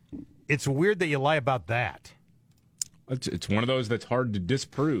 It's weird that you lie about that. It's one of those that's hard to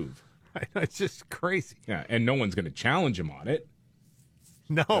disprove. It's just crazy. Yeah, and no one's going to challenge him on it.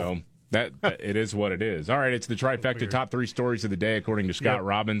 No. So that it is what it is. All right, it's the trifecta top 3 stories of the day, according to Scott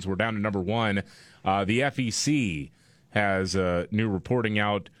Robbins. We're down to number 1. The FEC has new reporting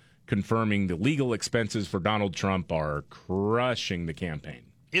out confirming the legal expenses for Donald Trump are crushing the campaign.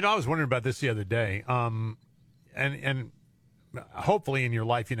 I was wondering about this the other day. And hopefully in your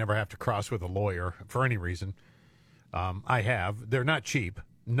life you never have to cross with a lawyer for any reason. I have. They're not cheap.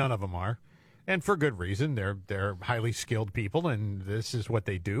 None of them are. And for good reason. They're highly skilled people, and this is what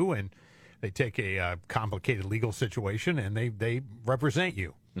they do. And they take a complicated legal situation, and they represent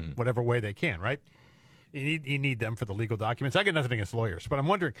you whatever way they can, right? You need them for the legal documents. I got nothing against lawyers, but I'm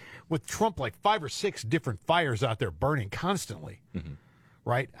wondering, with Trump, like 5 or 6 different fires out there burning constantly,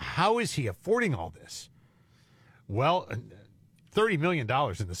 right? How is he affording all this? Well, $30 million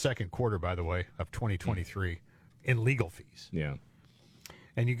in the second quarter, by the way, of 2023 in legal fees. Yeah.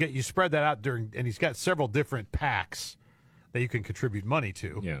 And you spread that out and he's got several different PACs that you can contribute money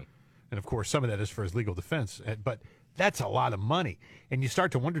to. Yeah. And of course, some of that is for his legal defense. But that's a lot of money. And you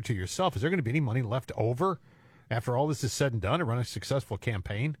start to wonder to yourself, is there going to be any money left over after all this is said and done to run a successful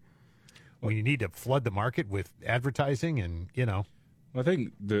campaign when you need to flood the market with advertising and, I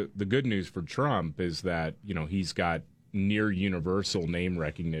think the good news for Trump is that, he's got near universal name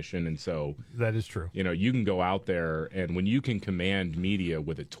recognition. And so that is true. You can go out there, and when you can command media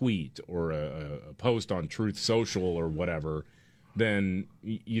with a tweet or a post on Truth Social or whatever, then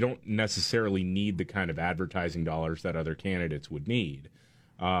you don't necessarily need the kind of advertising dollars that other candidates would need.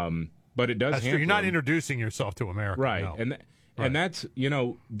 But it does. That's true. You're not introducing yourself to America, right? No. And that's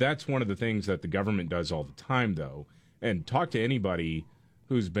that's one of the things that the government does all the time, though. And talk to anybody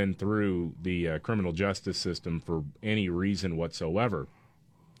who's been through the criminal justice system for any reason whatsoever.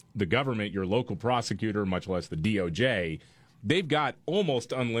 The government, your local prosecutor, much less the DOJ, they've got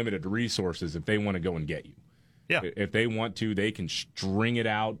almost unlimited resources if they want to go and get you. Yeah. If they want to, they can string it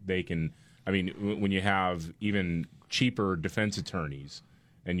out. They can, when you have even cheaper defense attorneys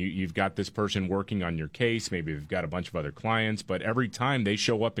and you've got this person working on your case, maybe they've got a bunch of other clients, but every time they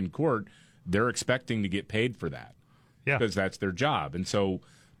show up in court, they're expecting to get paid for that. Yeah. Because that's their job. And so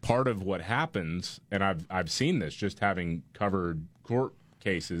part of what happens, and I've seen this just having covered court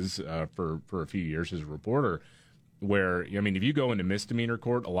cases for a few years as a reporter, where, if you go into misdemeanor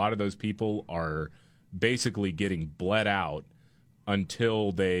court, a lot of those people are basically getting bled out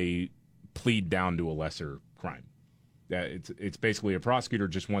until they plead down to a lesser crime. It's basically a prosecutor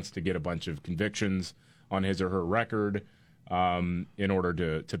just wants to get a bunch of convictions on his or her record in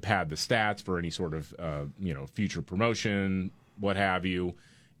order to pad the stats for any sort of future promotion, what have you.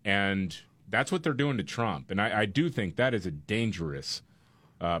 And that's what they're doing to Trump. And I do think that is a dangerous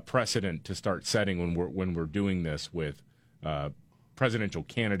precedent to start setting when we're doing this with presidential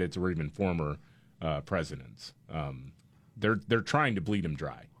candidates or even former presidents. They're trying to bleed him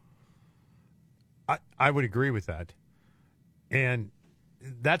dry. I would agree with that. And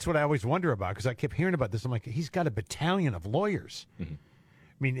that's what I always wonder about, because I kept hearing about this. I'm like, he's got a battalion of lawyers.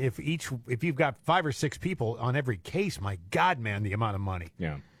 If you've got 5 or 6 people on every case, my God, man, the amount of money.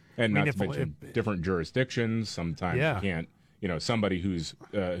 Yeah. And not to mention different jurisdictions. Sometimes you can't, somebody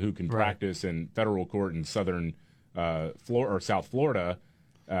who can practice in federal court in southern or South Florida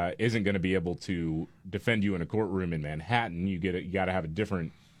isn't going to be able to defend you in a courtroom in Manhattan. You got to have a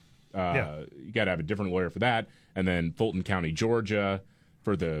different you got to have a different lawyer for that. And then Fulton County, Georgia,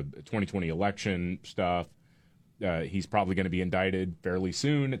 for the 2020 election stuff. He's probably going to be indicted fairly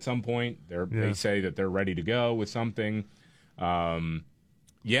soon at some point. They say that they're ready to go with something.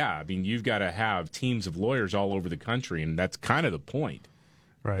 You've got to have teams of lawyers all over the country, and that's kind of the point.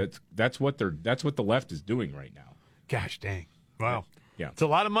 Right. That's what the left is doing right now. Gosh dang. Wow. Yeah. It's a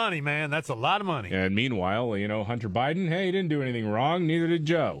lot of money, man. That's a lot of money. And meanwhile, Hunter Biden, hey, he didn't do anything wrong. Neither did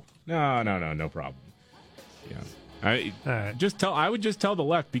Joe. No problem. Yeah. I would just tell the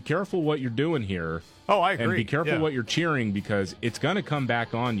left, be careful what you're doing here. Oh, I agree. And be careful what you're cheering, because it's going to come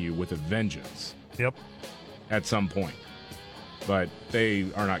back on you with a vengeance. Yep. at some point. But they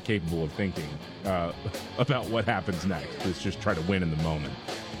are not capable of thinking about what happens next. It's just try to win in the moment.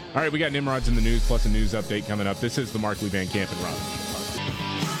 All right, we got Nimrods in the news plus a news update coming up. This is the Markley, Van Camp, and Robbins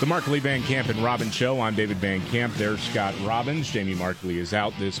Show. The Markley, Van Camp, and Robbins Show. I'm David Van Camp. There's Scott Robbins. Jamie Markley is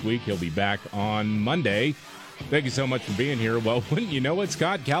out this week. He'll be back on Monday. Thank you so much for being here. Well, wouldn't you know it,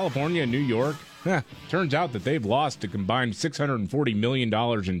 Scott? California and New York, turns out that they've lost a combined $640 million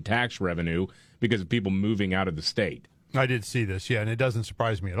in tax revenue because of people moving out of the state. I did see this, yeah, and it doesn't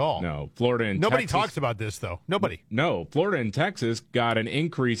surprise me at all. No, Florida and Nobody Texas, talks about this, though. Nobody. No, Florida and Texas got an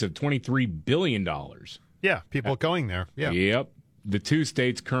increase of $23 billion. Yeah, people going there. Yeah. Yep. The two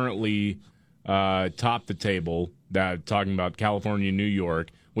states currently top the table, talking about California and New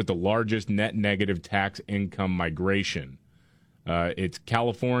York, with the largest net negative tax income migration. It's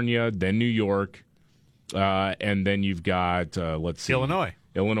California, then New York, and then you've got, let's see. Illinois.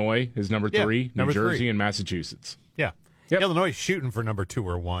 Illinois is number 3, number New Jersey, 3. and Massachusetts. Yeah. Yep. Illinois is shooting for number 2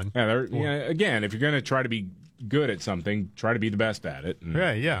 or 1. Yeah, again, if you're going to try to be good at something, try to be the best at it. And,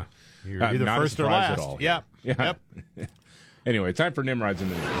 yeah. You're either not first a or surprise last. at all. Yeah. Yep. Anyway, time for Nimrods in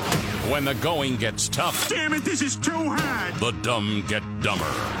the news. When the going gets tough. Damn it, this is too hard. The dumb get dumber.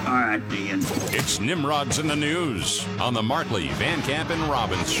 All right, Ian. It's Nimrods in the news on the Markley, Van Camp, and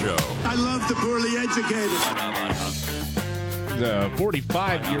Robbins Show. I love the poorly educated. The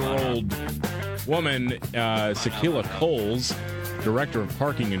 45-year-old woman, Sakila Coles, director of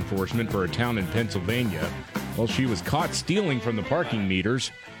parking enforcement for a town in Pennsylvania, well, she was caught stealing from the parking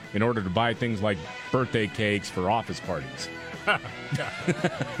meters in order to buy things like birthday cakes for office parties.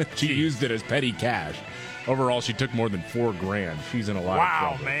 She used it as petty cash. Overall, she took more than $4,000. She's in a lot of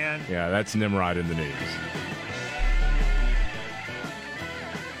trouble. Wow, man. Yeah, that's Nimrod in the news.